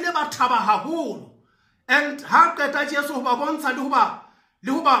ba ile ba thaba haholo and ha qeta Jesu ho ba bontsha le ho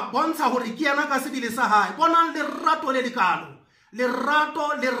ba bontsha hore ke yena ka sebele sa hae. Bonang lerato le lekalo,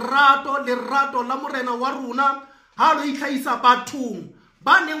 lerato la morena wa rona ha lo itlhaisa bathong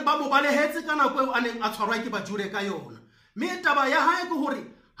ba neng ba mo balehetse ka nako eo a neng a tshwarwa ke Bajude ka yona. Mme taba ya hae ke hore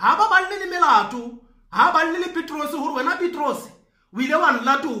ha ba balle le melato, ha balle le Petros hore wena Petros o ile wa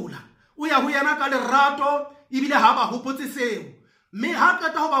nlatola o ya ho yena ka lerato ebile ha ba hopotse seo. Mme ha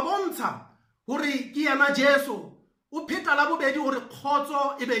qeta ho ba bontsha hore ke yena Jesu o pheta la bobedi hore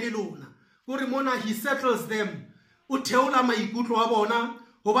khotso e be le lona hore mona he settles them. O theola maikutlo a bona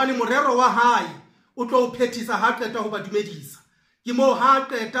hobane morero wa hae o tlo o phethisa ha qeta ho ba dumedisa. Ke mo ha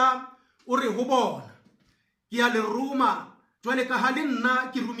qeta o re ho bona ke a le roma jwale ka ha le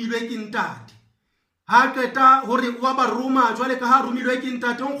nna ke rumilwe ke ntate. Ha qeta hore wa ba roma jwale ka ha rumilwe ke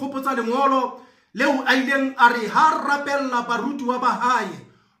ntate o nkgopotsa lengolo leo a ileng a re ha rapella barutwa ba hae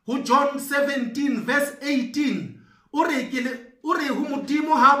ho John 17 verse 18 o re ho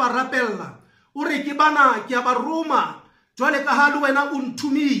modimo ha ba rapella o re ke bana ke a ba roma jwale ka ha le wena o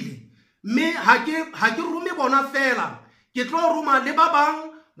nthumile mme ha ke rume bona fela ke tlo roma le ba bang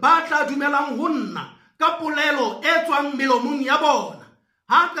ba tla dumelang ho nna ka polelo e tswang melomong ya bona.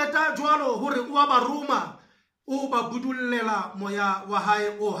 Ha qeta jwalo hore o ba roma o ba budullela moya wa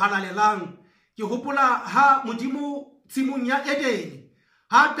hae o halalelang. Ke hopola ha modimo tsimong ya Eden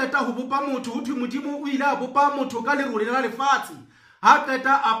ha qeta ho bopa motho ho thwe modimo o ile a bopa motho ka lerole la lefatshe ha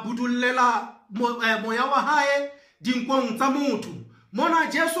qeta a budullela moya wa hae dinkong tsa motho.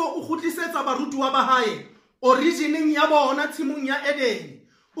 Mona Jesu o khutlisetsa barutwa ba hae origining ya bona tsimong ya Eden.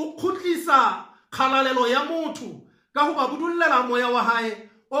 O khutlisa khalalelo ya motho ka ho ba budullela moya wa hae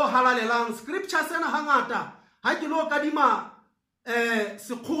o halalelang. Scripture sena hangata ha ke lo kadima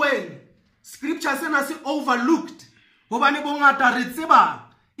sekgoeng scripture sena se overlooked gobane bongata re tseba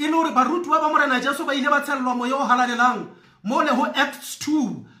e le gore barutiwa ba morena Jesu ba ile ba tshellwa moya o halalelang mo le ho Acts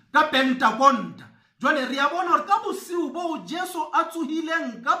 2 ka Pentakonta. Jwale re a bona gore ka bosiu bo Jesu a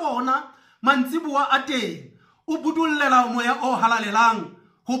tsohileng ka bona mantsiboa a teng o budullela moya o halalelang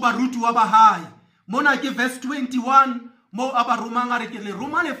ho barutiwa ba hae. Mona ke verse 21 mo a ba romang a re ke le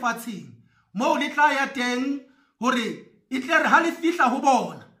roma lefatsheng mo le tla ya teng hore e tle re ha le fihla ho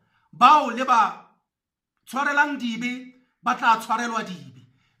bona bao le ba tshwarelang dibe ba tla tshwarelwa dibe,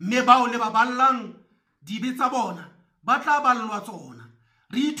 mme bao le ba ballang dibe tsa bona ba tla ballwa tsona.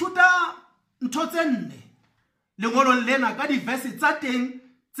 Re ithuta ntho tse nne lengolong lena ka diverse tsa teng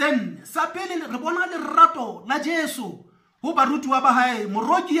tse nne. Sa pele re bona lerato la Jesu ho barutiwa ba hae.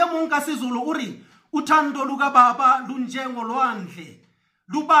 Moroki ye mong ka sezulu o re uthando luka baba lunjengo lwandle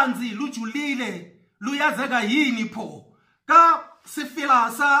lubanzi lujulile luyazeka yini pho. Ka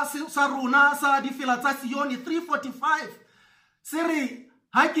sefila sa rona sa difila tsa Sioni 3:45 se re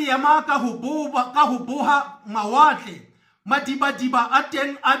ha ke ema ka ho boha mawatle madibadiba a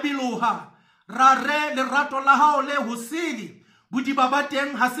teng a biloha ra re lerato la hao le hosili bodiba ba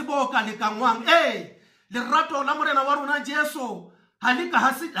teng ha se boka le kangwang. Lerato la morena wa rona Jesu ha le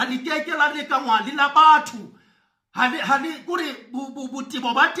keke la le kangwa le la batho ha le kore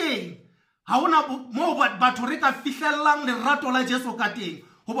botibo ba teng ha ona mo batho re ka fihlellang lerato la Jesu ka teng.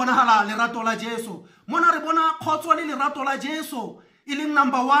 Ho bonahala lerato la Jesu mona re bona khotso le lerato la Jesu e leng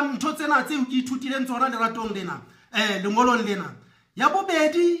number 1 ntho tsena tseo ke ithutileng tsona leratong lena lengolong lena. Ya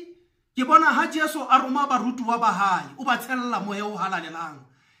bobedi ke bona ha Jesu a roma barutiwa ba hae o ba tshella moya o halalelang.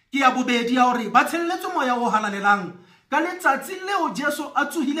 Ke ya bobedi ya hore ba tshelletse moya o halalelang ka letsatsi leo Jesu a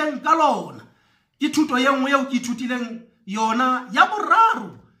tsohileng ka lona. Ke thuto ye nngwe eo ke ithutileng yona. Ya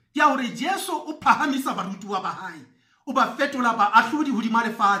boraro ke ya hore Jesu o phahamisa barutiwa ba hae o ba fetola ba ahlodi hodima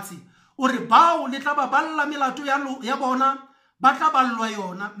lefatshe o re bao le tla ba balla melato ya bona ba tla ballwa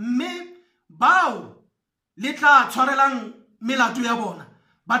yona, mme bao le tla tshwarelang melato ya bona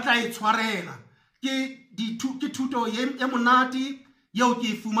ba tla e tshwarela. Ke thuto ye monate yeo ke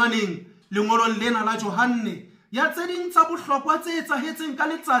e fumaneng lengolong lena la Johanne ya tse ding tsa bohlokwa tse etsahetseng ka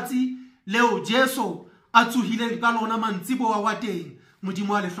letsatsi leo Jesu a tsohileng ka lona mantsiboa wa teng.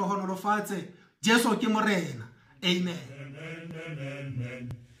 Modimo wa lehlohonolo-fatshe, Jesu ke morena. Amen.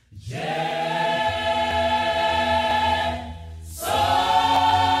 Yeah.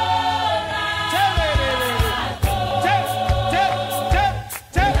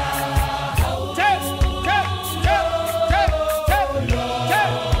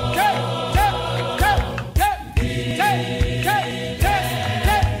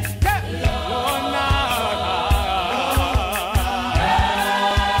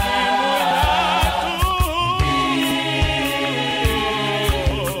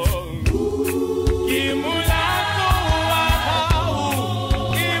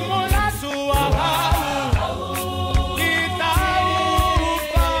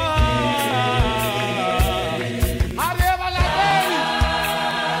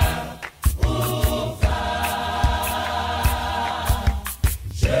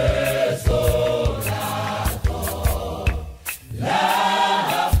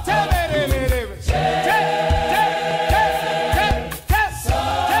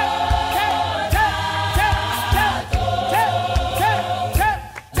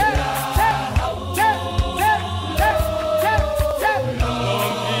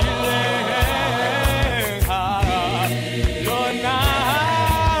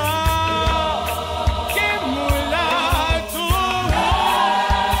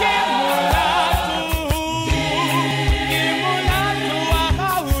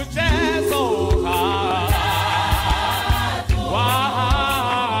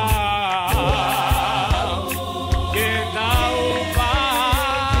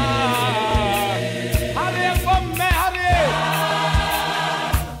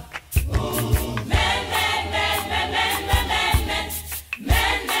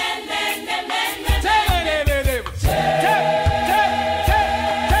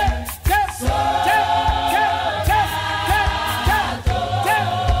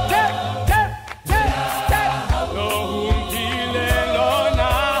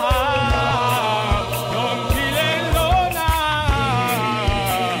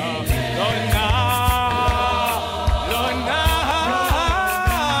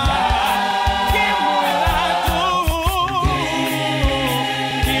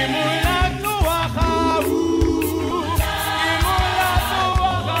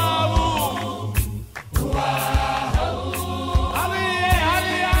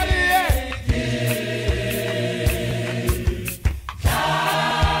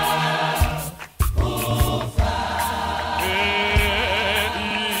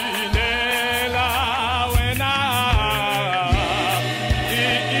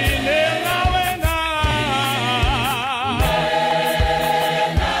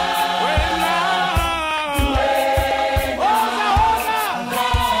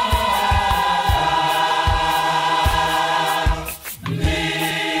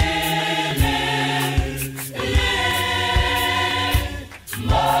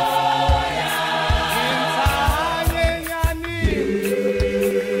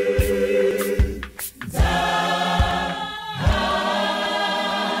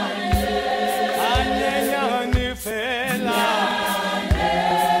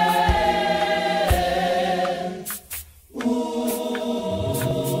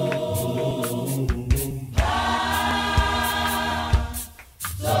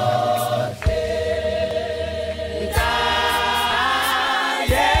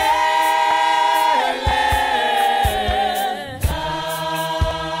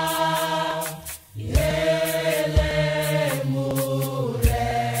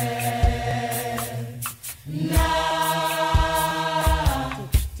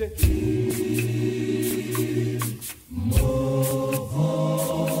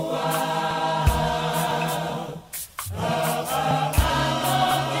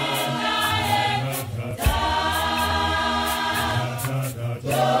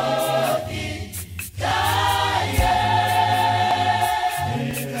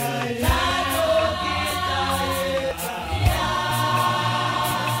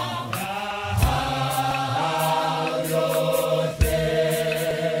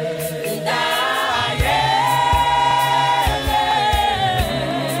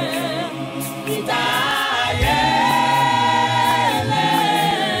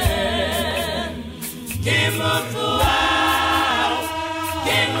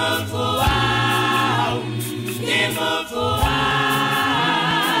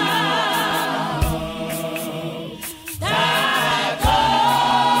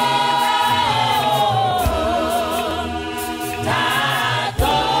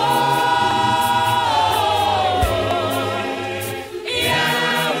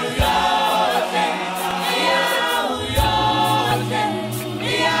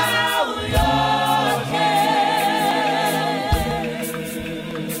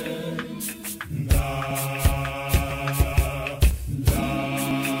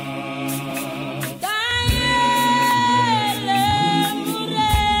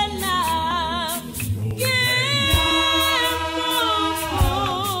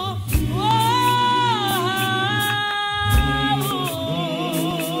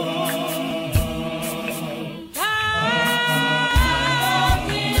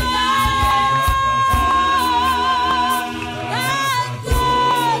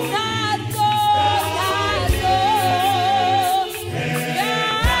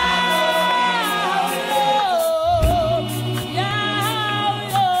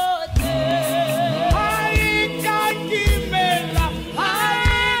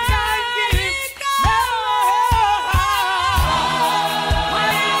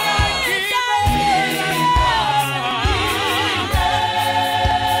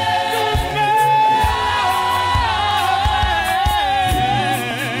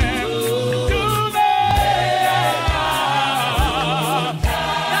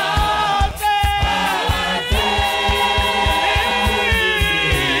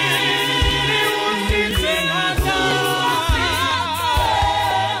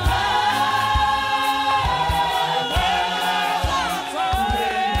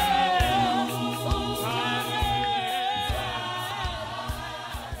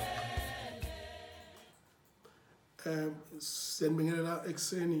 Siyanibingelela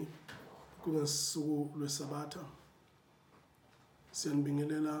ekseni kungesuku lwesabatha.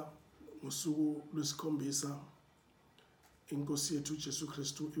 Siyanibingelela ngosuku lwesikhombisa inkosi yethu Jesu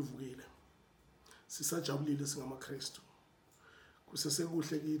Kristu ivukile. Sisajabulile singamaKristu.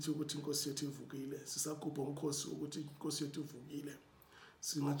 Kusesekuhle kithi ukuthi inkosi yethu ivukile. Sisagubha umkhosi ukuthi inkosi yethu ivukile.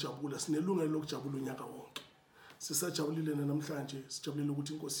 Singajabula, sinelungelo lokujabula unyaka wonke. Sisajabulile namhlanje, sijabulile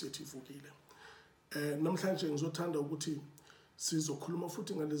ukuthi inkosi yethu ivukile. Namhlanje ngizothanda ukuthi sizokhuluma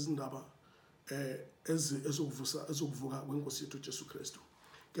futhi ngalezi ndaba ezokuvuka kwenkosi yethu Jesu Kristu.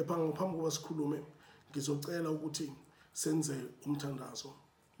 Kepha ngaphambi kokuba sikhulume ngizocela ukuthi senze umthandazo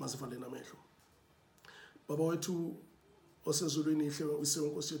masivalele amehlo. Baba wethu osezulwini ihle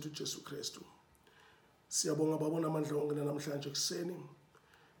wenkosi yethu Jesu Kristu. Siyabonga babona amandla wonke namhlanje kuseni.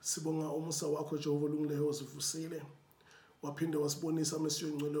 Sibonga umusa wakho Jehova olungileyo ozivusile. Waphinde wasibonisa amesiyo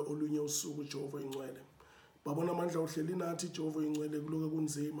ingcwele olunye usuku Jehova ingcwele. Babona amandla uhleli nathi Jehova ingcwele kuloke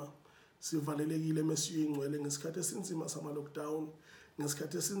kunzima. Sivalelekile mesiyo ingcwele ngesikhathi esinzima sama lockdown,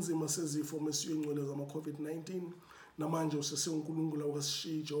 ngesikhathi esinzima sezifo mesiyo ingcwele zama COVID-19. Namanje usesenkulunkulu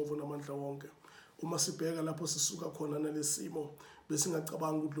awasishiya Jehova namandla wonke. Uma sibheka lapho sisuka khona nalesimo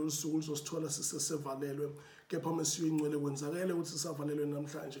besingacabanga ukuthi lo suku luzosithola sisesevalelwe, kepha mesiyo ingcwele kwenzakele ukuthi sisavalelwe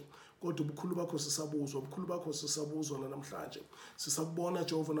namhlanje. Kodwa ubukhulu bakho sisabuzwa namhlanje. Sisakubona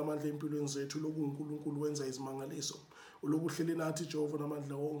Jehova namandla empilweni zethu lokuNkulunkulu wenza izimangaliso. Ulokuhleli nathi Jehova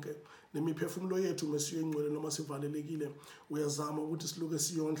namandla wonke. Nemiphefumulo yethu mesiyo ingcwele noma sivalelekile uyazama ukuthi siluke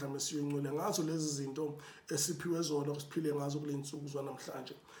siyondla mesiyo ingcwele ngazo lezi zinto esiphiwe zona siphile ngazo kule insuku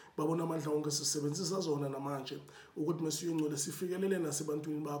zanamhlanje. Babona amandla wonke sisebenzisa zona namanje ukuthi mesiyo ingcwele sifikelele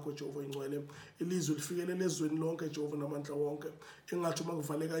nasebantwini bakho Jehova ingcwele. Ilizwi lifikelele ezweni lonke Jehova namandla wonke. Engathi uma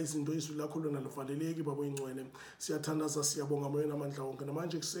kuvaleka izinto izwi lakho lona livaleleki baba ingcwele. Siyathandaza siyabonga moya namandla wonke.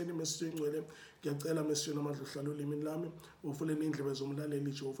 Namanje kuseni mesiyo ingcwele ngiyacela mesiyo namandla uhlale olimini lami uvule indlebe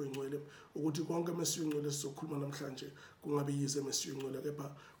zomlaleli Jehova ingcwele ukuthi konke mesiyo ingcwele sizokhuluma namhlanje kungabe yize mesiyo ingcwele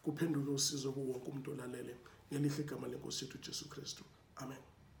kepha kuphenduke usizo kuwo wonke umuntu olalele ngelihle igama lenkosi yethu Jesu Kristu. Amen.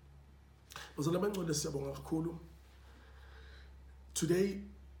 Bazalwane bengcwele siyabonga kakhulu. Today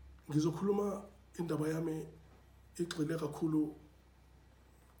ngizokhuluma indaba yami igxile kakhulu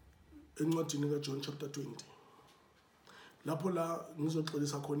encwadini kaJohn chapter 20. Lapho la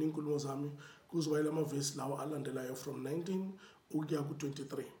ngizoxolisa khona inkulumo zami kuzobayela amavesi lawo alandelayo from 19 ukuya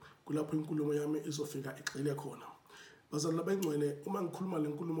ku23. Kulapho inkulumo yami izofika igxile khona. Bazalwane bengcwele uma ngikhuluma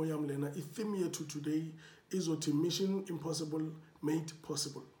lenkulumo yami lena i-theme yethu today izothi mission impossible made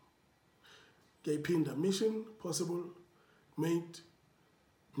possible. Ngiyayiphinda, mission impossible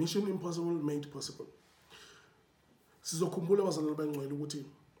made possible. Sizokhumbula bazalwane bengcwele ukuthi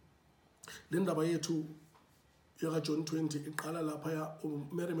le ndaba yethu yaka John 20 iqala lapha ya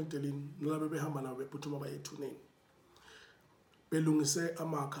Mary Magdalene nalabo behamba nabo bephuthuma bayethuneni. belungise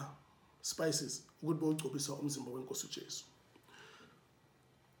amakha spices ukuthi bogcobisa umzimba wenkosi uJesu.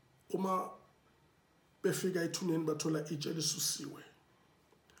 Uma befika ethuneni bathola itshe elisusiwe,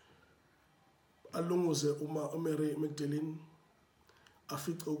 alunguze uma uMary Magdalene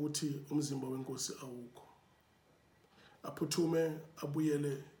afice ukuthi umzimba wenkosi awukho, aphuthume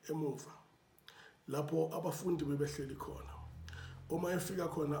abuyele emuva lapho abafundi bebehleli khona. Uma efika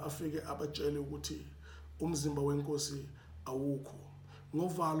khona afike abatshele ukuthi umzimba wenkosi awukho.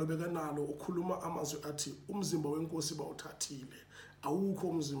 Ngovalo bekanalo ukhuluma amazwi athi umzimba wenkosi bawuthathile, awukho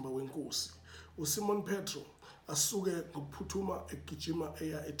umzimba wenkosi. uSimon Petro asuke ngokuphuthuma egijima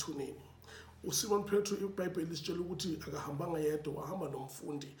eya ethuneni. uSimon Petro iBhayibheli lisitshela ukuthi akahambanga yedwa, wahamba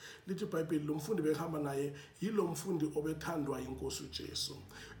nomfundi. Lithi iBhayibheli lo mfundi behamba naye yilo mfundi obethandwa inkosi uJesu.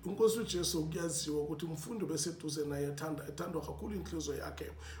 Inkosi uJesu kuyaziwa ukuthi umfundi beseduze naye ethandwa kakhulu inhliziyo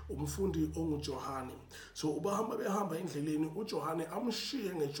yakhe, umfundi onguJohane. So ubahamba behamba endleleni, uJohane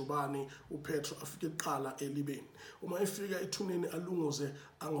amshiye ngejubane uPetro afike eqala elibeni. Uma efika ethuneni alunguze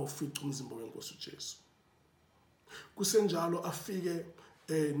angawufici umzimba wenkosi uJesu. Kusenjalo afike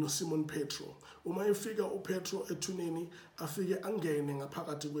noSimon Petro. Uma efika uPetro ethuneni afike angene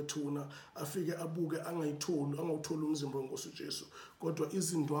ngaphakathi kwethuna, afike abuke angawutholi umzimba wenkosi uJesu, kodwa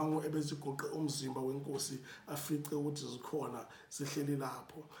izindwangu ebezigoqe umzimba wenkosi afice ukuthi zikhona zihleli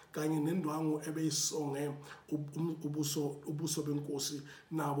lapho, kanye nendwangu ebeyisonge ubuso benkosi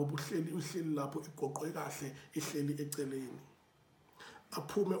nabo uhleli lapho igoqwe kahle ihleli eceleni.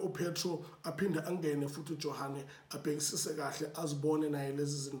 Aphume uPetro aphinde angene futhi uJohane abhekisise kahle azibone naye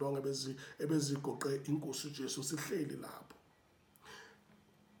lezi zindwangu ebezigoqe inkosi uJesu sihleli lapho.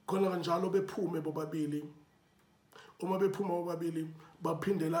 Khona kanjalo bephume bobabili. Uma bephuma bobabili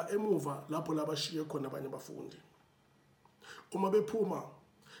baphindela emuva lapho labashiye khona abanye abafundi. Uma bephuma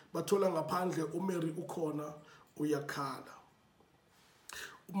bathola ngaphandle uMary ukhona uyakhala.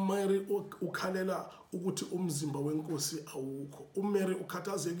 uMary ukhalela ukuthi umzimba wenkosi awukho. uMary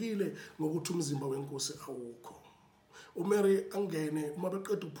ukhathazekile ngokuthi umzimba wenkosi awukho. uMary angene, uma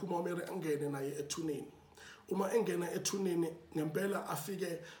beqeda ukuphuma uMary angene naye ethuneni. Uma engena ethuneni ngempela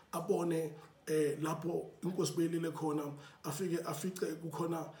afike abone lapho inkosi beyilile khona, afike afice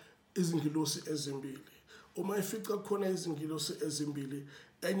kukhona izingilosi ezimbili. Uma efica kukhona izingilosi ezimbili,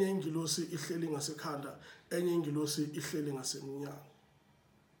 enye ingilosi ihleli ngasekhanda, enye ingilosi ihleli ngasemnyango,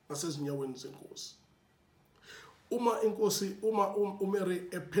 ngasezinyaweni zenkosi. Uma uMary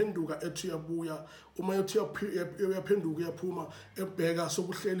ephenduka ethi uyabuya, uma ethi uyaphenduka uyaphuma ebheka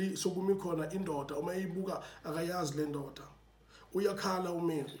sokumi khona indoda, uma eyibuka akayazi le ndoda, uyakhala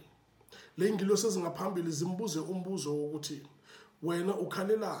uMary. Le ngilosi ezingaphambili zimbuze umbuzo wokuthi wena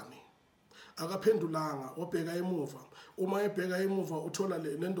ukhalelani? Akaphendulanga, wabheka emuva. Uma ebheka emuva uthola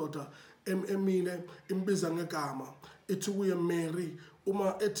le ndoda emile imbiza ngegama, ithi kuye Mary.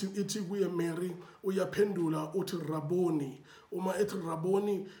 Uma ithi kuye Mary uyaphendula uthi Raboni. Uma ethi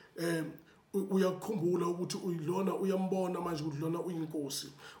Raboni uyakhumbula ukuthi uyilona, uyambona manje ukuthi lona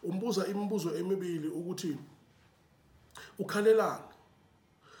uyinkosi. Umbuza imibuzo emibili ukuthi ukhalelani,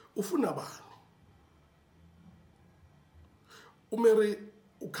 ufuna bani? uMary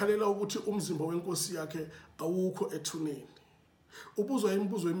ukhalela ukuthi umzimba wenkosi yakhe awukho ethuneni. Ubuzwa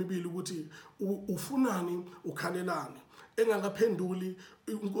imibuzo emibili ukuthi ufunani, ukhalelani. Engakaphenduli,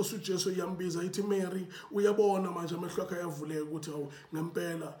 inkosi uJesu iyambiza ithi Mary, uyabona manje amehlo akhe ayavuleka ukuthi awu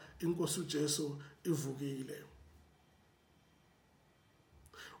ngempela inkosi uJesu ivukile.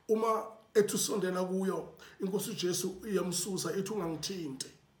 Uma ethusondela kuyo, inkosi uJesu iyamsusa ithi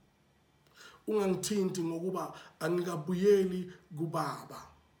ungangithinti. Ungangithinti ngokuba angikabuyeli kuBaba.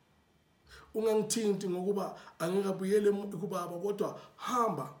 Ungangithinti ngokuba angikabuyele kuBaba, kodwa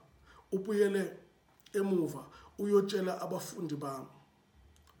hamba ubuyele emuva uyotshela abafundi bami.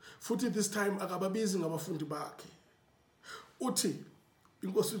 Futhi this time akababizi ngabafundi bakhe. Uthi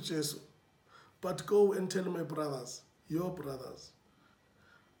inkosi uJesu, but go and tell my brothers, your brothers,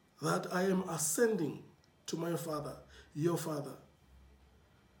 that I am ascending to my Father, your Father,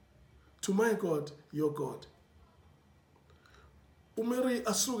 to my God, your God. uMary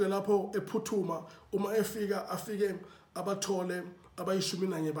asuke lapho ephuthuma, uma afike abathole abayishumi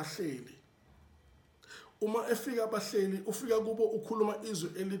nanye bahleli. Uma efika abahleli, ufika kubo ukhuluma izwi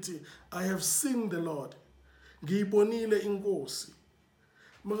elithi I have seen the Lord. Ngiyibonile inkosi.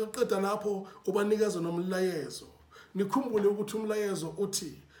 Makaqeda lapho ubanikeza nomlayezo. Nikhumbule ukuthi umlayezo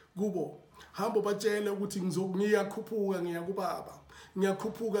uthi kubo, hamba batshele ukuthi ngiyakhuphuka ngiya kuBaba.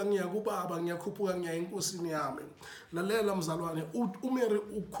 Ngiyakhuphuka ngiya kuBaba, ngiyakhuphuka ngiya enkosini yami. Lalela mzalwane, uMary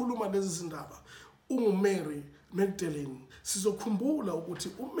ukhuluma lezi zindaba. UMary Magdalene. Sizokhumbula ukuthi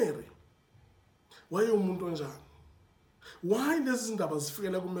uMary wayeumuntu onjani. Why lezi zindaba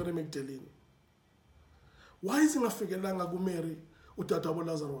zifikela kuMary Magdalene? Why zingafikelanga kuMary utata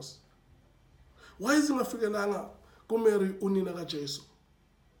Lazarus? Why zingafikelanga kuMary unina kaJesu?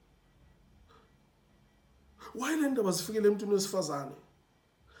 Why le ndaba zifikele emntwini wesifazane?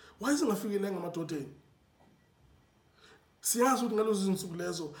 Why zingafikelanga emadodeni? Siyazi ukuthi ngalozo zinsuku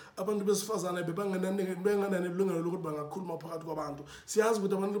lezo abantu besifazane benganelungelo lokuthi bangakhuluma phakathi kwabantu. Siyazi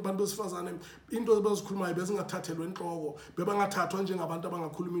ukuthi abantu besifazane into abazikhulumayo bezingathathelwa enhloko, bebangathathwa njengabantu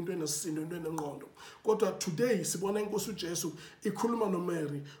abangakhuluma into enesisindo, into enengqondo. Kodwa today sibona inkosi uJesu ikhuluma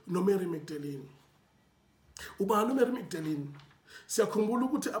noMary Magdalene. Ubani uMary Magdalene? Siyakhumbula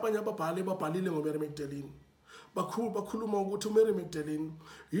ukuthi abanye ababhali babhalile ngoMary Magdalene. Bakhuluma ukuthi uMary Magdalene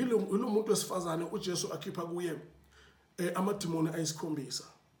yilo muntu wesifazane uJesu akhipha kuye amadimoni ayisikhombisa.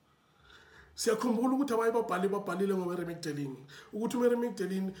 Siyakhumbula ukuthi abaye babhalile ngoMary Magdalene ukuthi uMary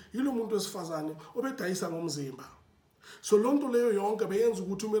Magdalene yilo muntu wesifazane obedayisa ngomzimba. So lonto leyo yonke beyenza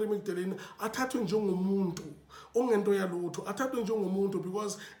ukuthi uMary Magdalene athathwe njengomuntu ongento yalutho, athathwe njengomuntu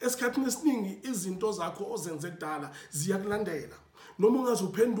because esikhathini esiningi izinto zakho ozenze kudala ziyakulandela. Noma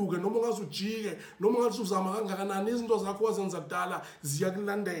ungazuphenduke, noma ungazujike, noma ungazuzama kangakanani izinto zakho wazenza kudala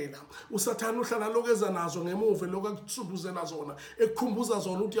ziyakulandela. Usathana uhlala lokeza nazo ngemuva lokuthubuzela zona, ekukhumbuza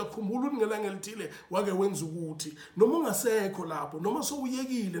zona ukuthi yakhumbula ukuthi ngelanga elithile wake wenza ukuthi. Noma ungasekho lapho, noma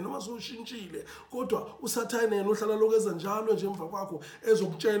sowuyekile, noma sowushintshile, kodwa usathana yena uhlala lokeza njalo nje emva kwakho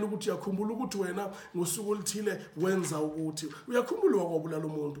ezokutshela ukuthi yakhumbula ukuthi wena ngosuku olithile wenza ukuthi. Uyakhumbula wakwabulala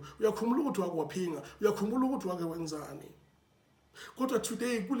umuntu, uyakhumbula ukuthi wakwaphinga, uyakhumbula ukuthi wake wenzani. Kodwa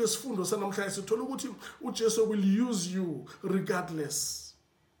today kule sifundo sanamhlanje sithola ukuthi uJesu will use you regardless.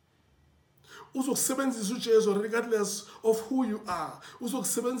 Uzokusebenzisa uJesu regardless of who you are.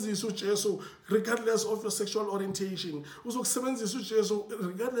 Uzokusebenzisa uJesu regardless of your sexual orientation. Uzokusebenzisa uJesu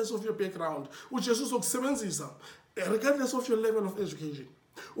regardless of your background. uJesu uzokusebenzisa regardless of your level of education.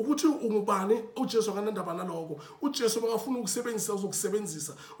 Ukuthi ungubani uJesu akanandaba naloko. uJesu makafuna ukusebenzisa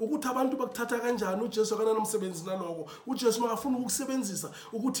uzokusebenzisa. Ukuthi abantu bakuthatha kanjani uJesu akananomsebenzi naloko. uJesu makafuna ukusebenzisa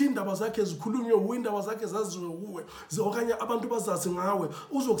ukuthi indaba zakhe zikhulunywe uwe, indaba zakhe zaziwe uwe, okanye abantu bazazi ngawe,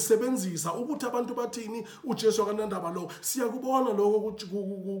 uzokusebenzisa ukuthi abantu bathini uJesu akanandaba lo. Siyakubona lokho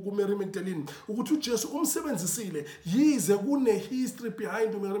kuMary Magdalene ukuthi uJesu umsebenzisile, yize kune history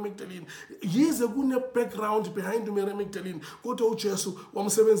behind uMary Magdalene, yize kune background behind uMary Magdalene, kodwa uJesu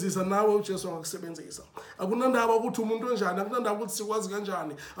wamsebenzisa, nawe uJesu angakusebenzisa. Akunandaba ukuthi umuntu onjani, akunandaba ukuthi sikwazi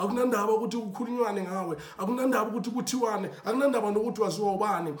kanjani, akunandaba ukuthi ukukhulunywane ngawe, akunandaba ukuthi kuthiwane, akunandaba nokuthi waziwa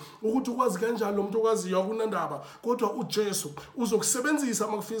ubani, ukuthi ukwazi kanjani lo muntu okwaziyo, akunandaba. Kodwa uJesu uzokusebenzisa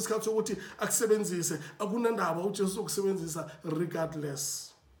makufika isikhathi sokuthi akusebenzise, akunandaba. uJesu uzokusebenzisa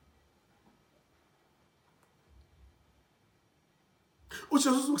regardless.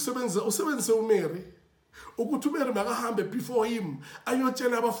 uJesu uzokusebenzisa, usebenzise uMary ukuthi uMary makahambe before him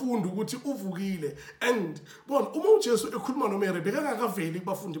ayotshela abafundi ukuthi uvukile. And bona uma uJesu ekhuluma noMary bekangakaveli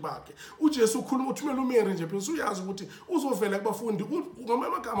kubafundi bakhe. uJesu ukhuluma uthumela uMary nje phela uyazi ukuthi uzovela kubafundi.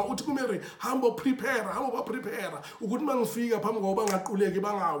 Ngamagama uthi kuMary hamba prepare ukuthi mangifika phambi kwabo bangaquleki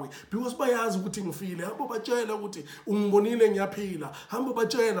bangawi, because bayazi ukuthi ngifile. Hamba batshela ukuthi ungibonile ngiyaphila, hamba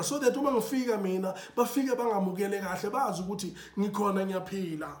batshela so that uma ngifika mina bafike bangamukele kahle, bazi ukuthi ngikhona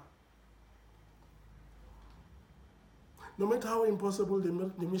ngiyaphila. No matter how impossible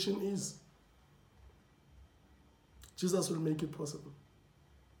the mission is, Jesus will make it possible.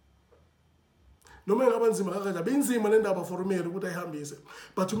 No matter how nzima kangaka, benzima le ndaba for uMary ukuthi ayihambise,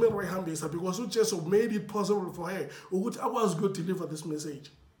 but uMary wayihambisa because uJesu made it possible for her ukuthi akwazi ukudeliver this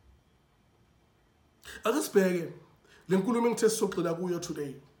message. Akasibheke le nkulumo engithe sizogxila kuyo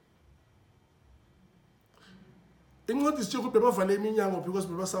today. Incwadi sithe ukuthi bebavale iminyango because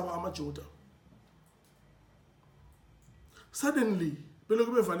bebasaba amaJuda. Suddenly,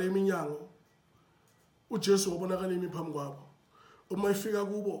 belokhu bevale iminyango, uJesu wabonakala imi phambi kwabo. Uma ifika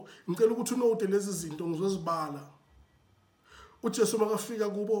kubo, ngicela ukuthi unote lezi zinto ngizozibala. uJesu makafika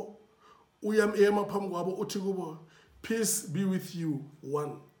kubo, uyama phambi kwabo uthi kubo, peace be with you.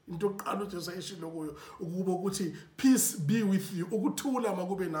 One. Into yokuqala uJesu ayishilo kuyo ukuba ukuthi peace be with you, ukuthula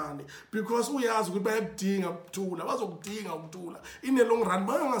makube nani, because uyazi ukuthi bayakudinga ukuthula, bazokudinga ukuthula. In the long run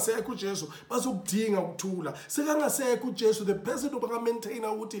bangasekho uJesu bazokudinga ukuthula. Sekangasekho uJesu, the person obaka maintain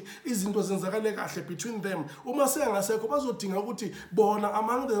ukuthi izinto zenzakale kahle between them. Uma sengasekho bazodinga ukuthi bona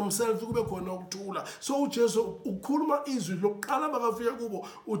among themselves kube khona ukuthula. So uJesu ukhuluma izwi lokuqala bakafika kubo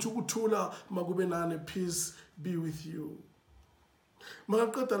uthi ukuthula makube nani, peace be with you.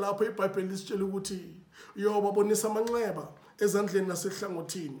 Makaqeda lapho iBhayibheli lisitshela ukuthi yobabonisa amanxeba ezandleni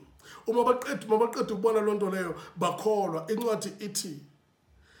nasehlangothini. Uma baqeda ukubona lonto leyo bakholwa. Incwadi ithi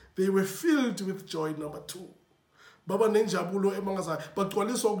they were filled with joy. Number 2, baba nenjabulo emangazayo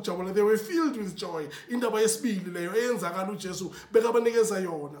bagcwaliswa ukujabula. They were filled with joy. Indaba yesibili leyo eyenzakala uJesu bekabanikeza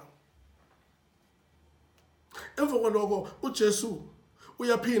yona. Emva kwalokho uJesu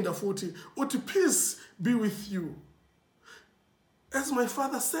uyaphinda futhi uthi peace be with you. As my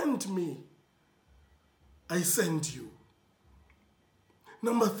Father sent me, I send you.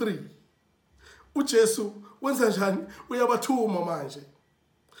 Number 3. uJesu wenza njani? Uyabathuma manje.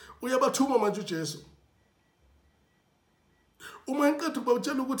 Uyabathuma manje uJesu. Uma enqedwe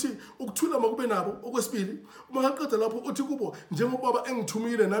bawutshela ukuthi ukuthula makube nabo. Okwesibili, uma aqeda lapho uthi kubo njengoba baba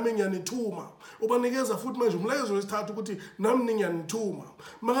engithumile nami ngiyanithuma. Ubanikeza futhi manje umlayezo wesithathu ukuthi nami ngiyanithuma.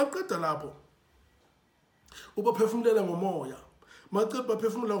 Makaqeda lapho ubaphefumulela ngomoya. Maqeda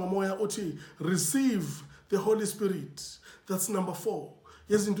baphefumula ngomoya uthi receive the Holy Spirit. That's number 4.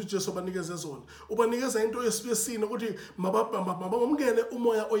 Yezinto uJesu abanikeza zona. Ubanikeza into yesibesine ukuthi mabamukele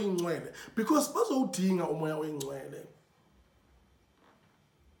umoya oyingcwele because bazowudinga umoya oyingcwele.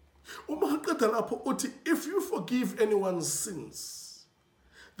 Uma qeda lapho uthi if you forgive anyone's sins,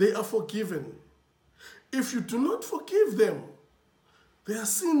 they are forgiven. If you do not forgive them, their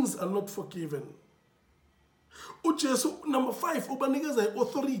sins are not forgiven. uJesu number 5 ubanikeza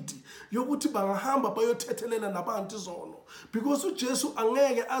iauthority yokuthi bangahamba bayothethelela nabantu izono because uJesu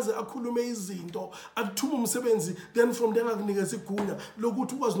angeke aze akhulume izinto akuthuma umsebenzi then from there akunikeza igunya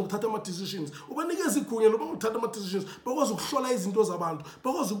lokuthi ukwazi ukuthatha ama decisions. Ubanikeza igunya loba uthatha ama decisions bakwazi ukuhlola izinto zabantu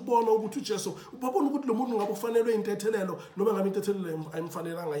bakwazi ukubona ukuthi uJesu ubabona ukuthi lo muntu ngabe ufanelwe intethelelo noma ngabe intethelelo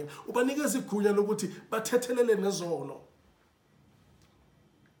ayimfanelanga yini. Ubanikeza igunya lokuthi bathethelele nezono.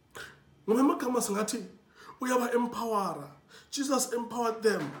 Ngomama amagama singathi uyaba empowera. Jesus empowered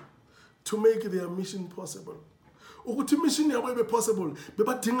them to make their mission possible. Ukuthi mission yabo ibe possible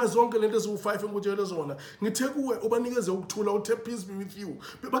bebadinga zonke lento eziwu5 engutshele zona. Ngithe kuwe ubanikeze ukuthula uthe peace be with you.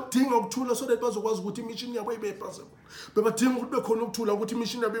 Bebadinga ukuthula so that bazokwazi ukuthi mission yabo ibe possible. Bebadinga ukuthi bekhona ukuthula ukuthi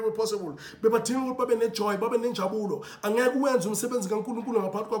mission yabo ibe possible. Bebadinga ukuthi babe nejoy babe nenjabulo. Angeke uwenze umsebenzi kaNkulunkulu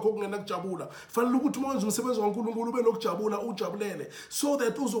ngaphansi kwakho kungena kujabula. Fanele ukuthi uma wenza umsebenzi kaNkulunkulu ube nokujabula ujabulele so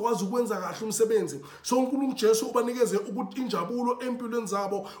that uzokwazi ukwenza kahle umsebenzi. So uNkulunkulu Jesu ubanikeze ukuthi injabulo empilweni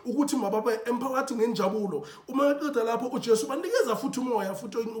zabo ukuthi mababe empowered ngenjabulo. Uma lapho uJesu banikeza futhi umoya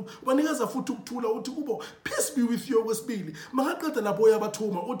futhi banikeza futhi ukuthula uthi kubo peace be with you. Okwesibili makaqeda lapho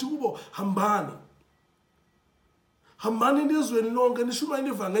uyabathuma uthi kubo hambani nizweni lonke nishumayele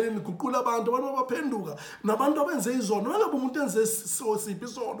ivangeli niguqula abantu abaphenduka nabantu abenze izono. Ngabe umuntu enze siphi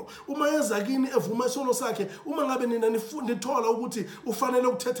isono uma yeza kini evuma isono sakhe uma ngabe nina nithola ukuthi ufanele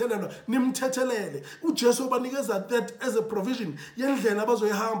ukuthethelelwa nimthethelele. uJesu ubanikeza that as a provision yendlela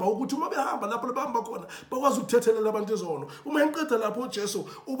abazoyihamba ukuthi uma behamba lapho bahamba khona bakwazi ukuthethelela abantu izono. Uma enqeda lapho uJesu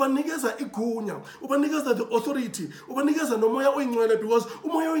ubanikeza igunya ubanikeza the authority ubanikeza nomoya oyingcwele because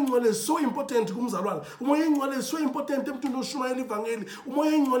umoya oyingcwele is so important kumzalwane. Umoya oyingcwele is so important emntwini oshumayela ivangeli.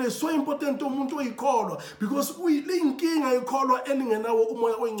 Umoya oyingcwele is so important umuntu oyikholwa because le inkinga ikholwa elingenawo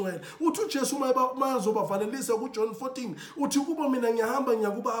umoya oyingcwele. Uthi uJesu mayazobavalelisa kuJohn 14 uthi kubo mina ngiyahamba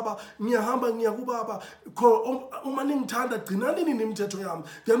ngiyakubaba ngiyahamba ngiyakubaba uma ningithanda gcinani imithetho yami.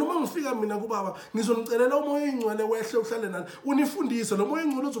 Then uma ngifika mina kubaba ngizomcelela umoya oyingcwele wehle uhlale nani unifundise. Lo moya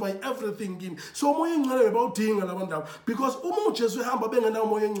oyingcwele uzoba everything kini. So umoya oyingcwele bebawudinga labantu labo because uma uJesu ehamba bengenawo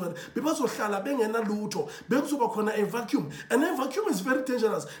umoya oyingcwele bebazohlala bengena lutho bekuzoba khona a vacuum and a vacuum is very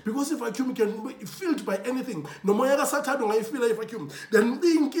dangerous because a vacuum can be filled by anything. Nomoya kaSathane ungayifila i vacuum. Then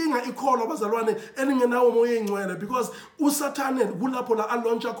inkinga ikholwa abazalwane elingenawo umoya oyingcwele because uSathane kulapho la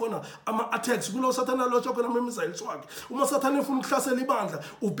alauncha khona ama attacks kulo uSathane alauncha khona ama missiles wakhe. Uma uSathane ufuna ukuhlasela ibandla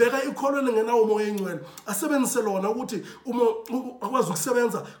ubheka ikholwa elingenawo umoya oyingcwele asebenzise lona ukuthi uma akwazi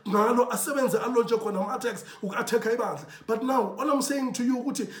ukusebenza ngalo asebenze alauncha khona ama attacks uku-attack ibandla. But now all I'm saying to you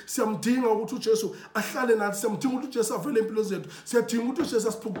ukuthi siyamdinga ukuthi uJesu ahlale nathi siyamdinga ukuthi uJesu avele empilo zethu. Siyadinga ukuthi uJesu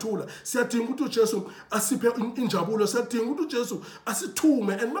asiphukuthula. Siyadinga ukuthi uJesu asiphe injabulo. Siyadinga ukuthi uJesu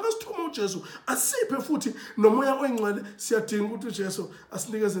asithume and makasithume uJesu asiphe futhi nomoya oyingcwele. Siyadinga ukuthi uJesu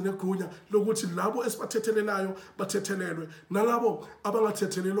asinikeze negunya lokuthi labo esibathethelelayo bathethelelwe nalabo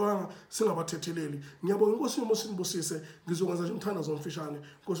abangathethelelwanga singabathetheleli. Ngiyabonga Inkosi uMosini ngizokwenza nje umthandazo omfishane.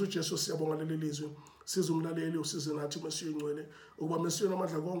 Nkosi uJesu siyabonga leli lizwi sizumlaleli usize nathi Mesiya ingcwele ukuba Mesiya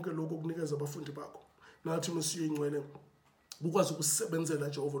namandla konke lokho kunikeza abafundi bakho. Nathi Mesiya ingcwele ukwazi ukusebenzela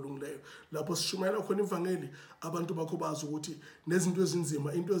Jehova olungileyo lapho sishumayela khona ivangeli abantu bakho bazi ukuthi nezinto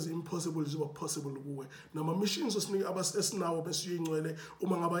ezinzima into ezi-impossible ziba possible kuwe nama missions osinike esinawo Mesiya ingcwele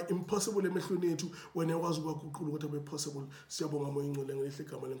uma ngaba impossible emehlweni ethu wena ukwazi ukuguqula ukuthi abe possible. Siyabonga moya ingcwele ngelihle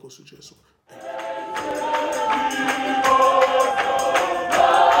igama leNkosi uJesu.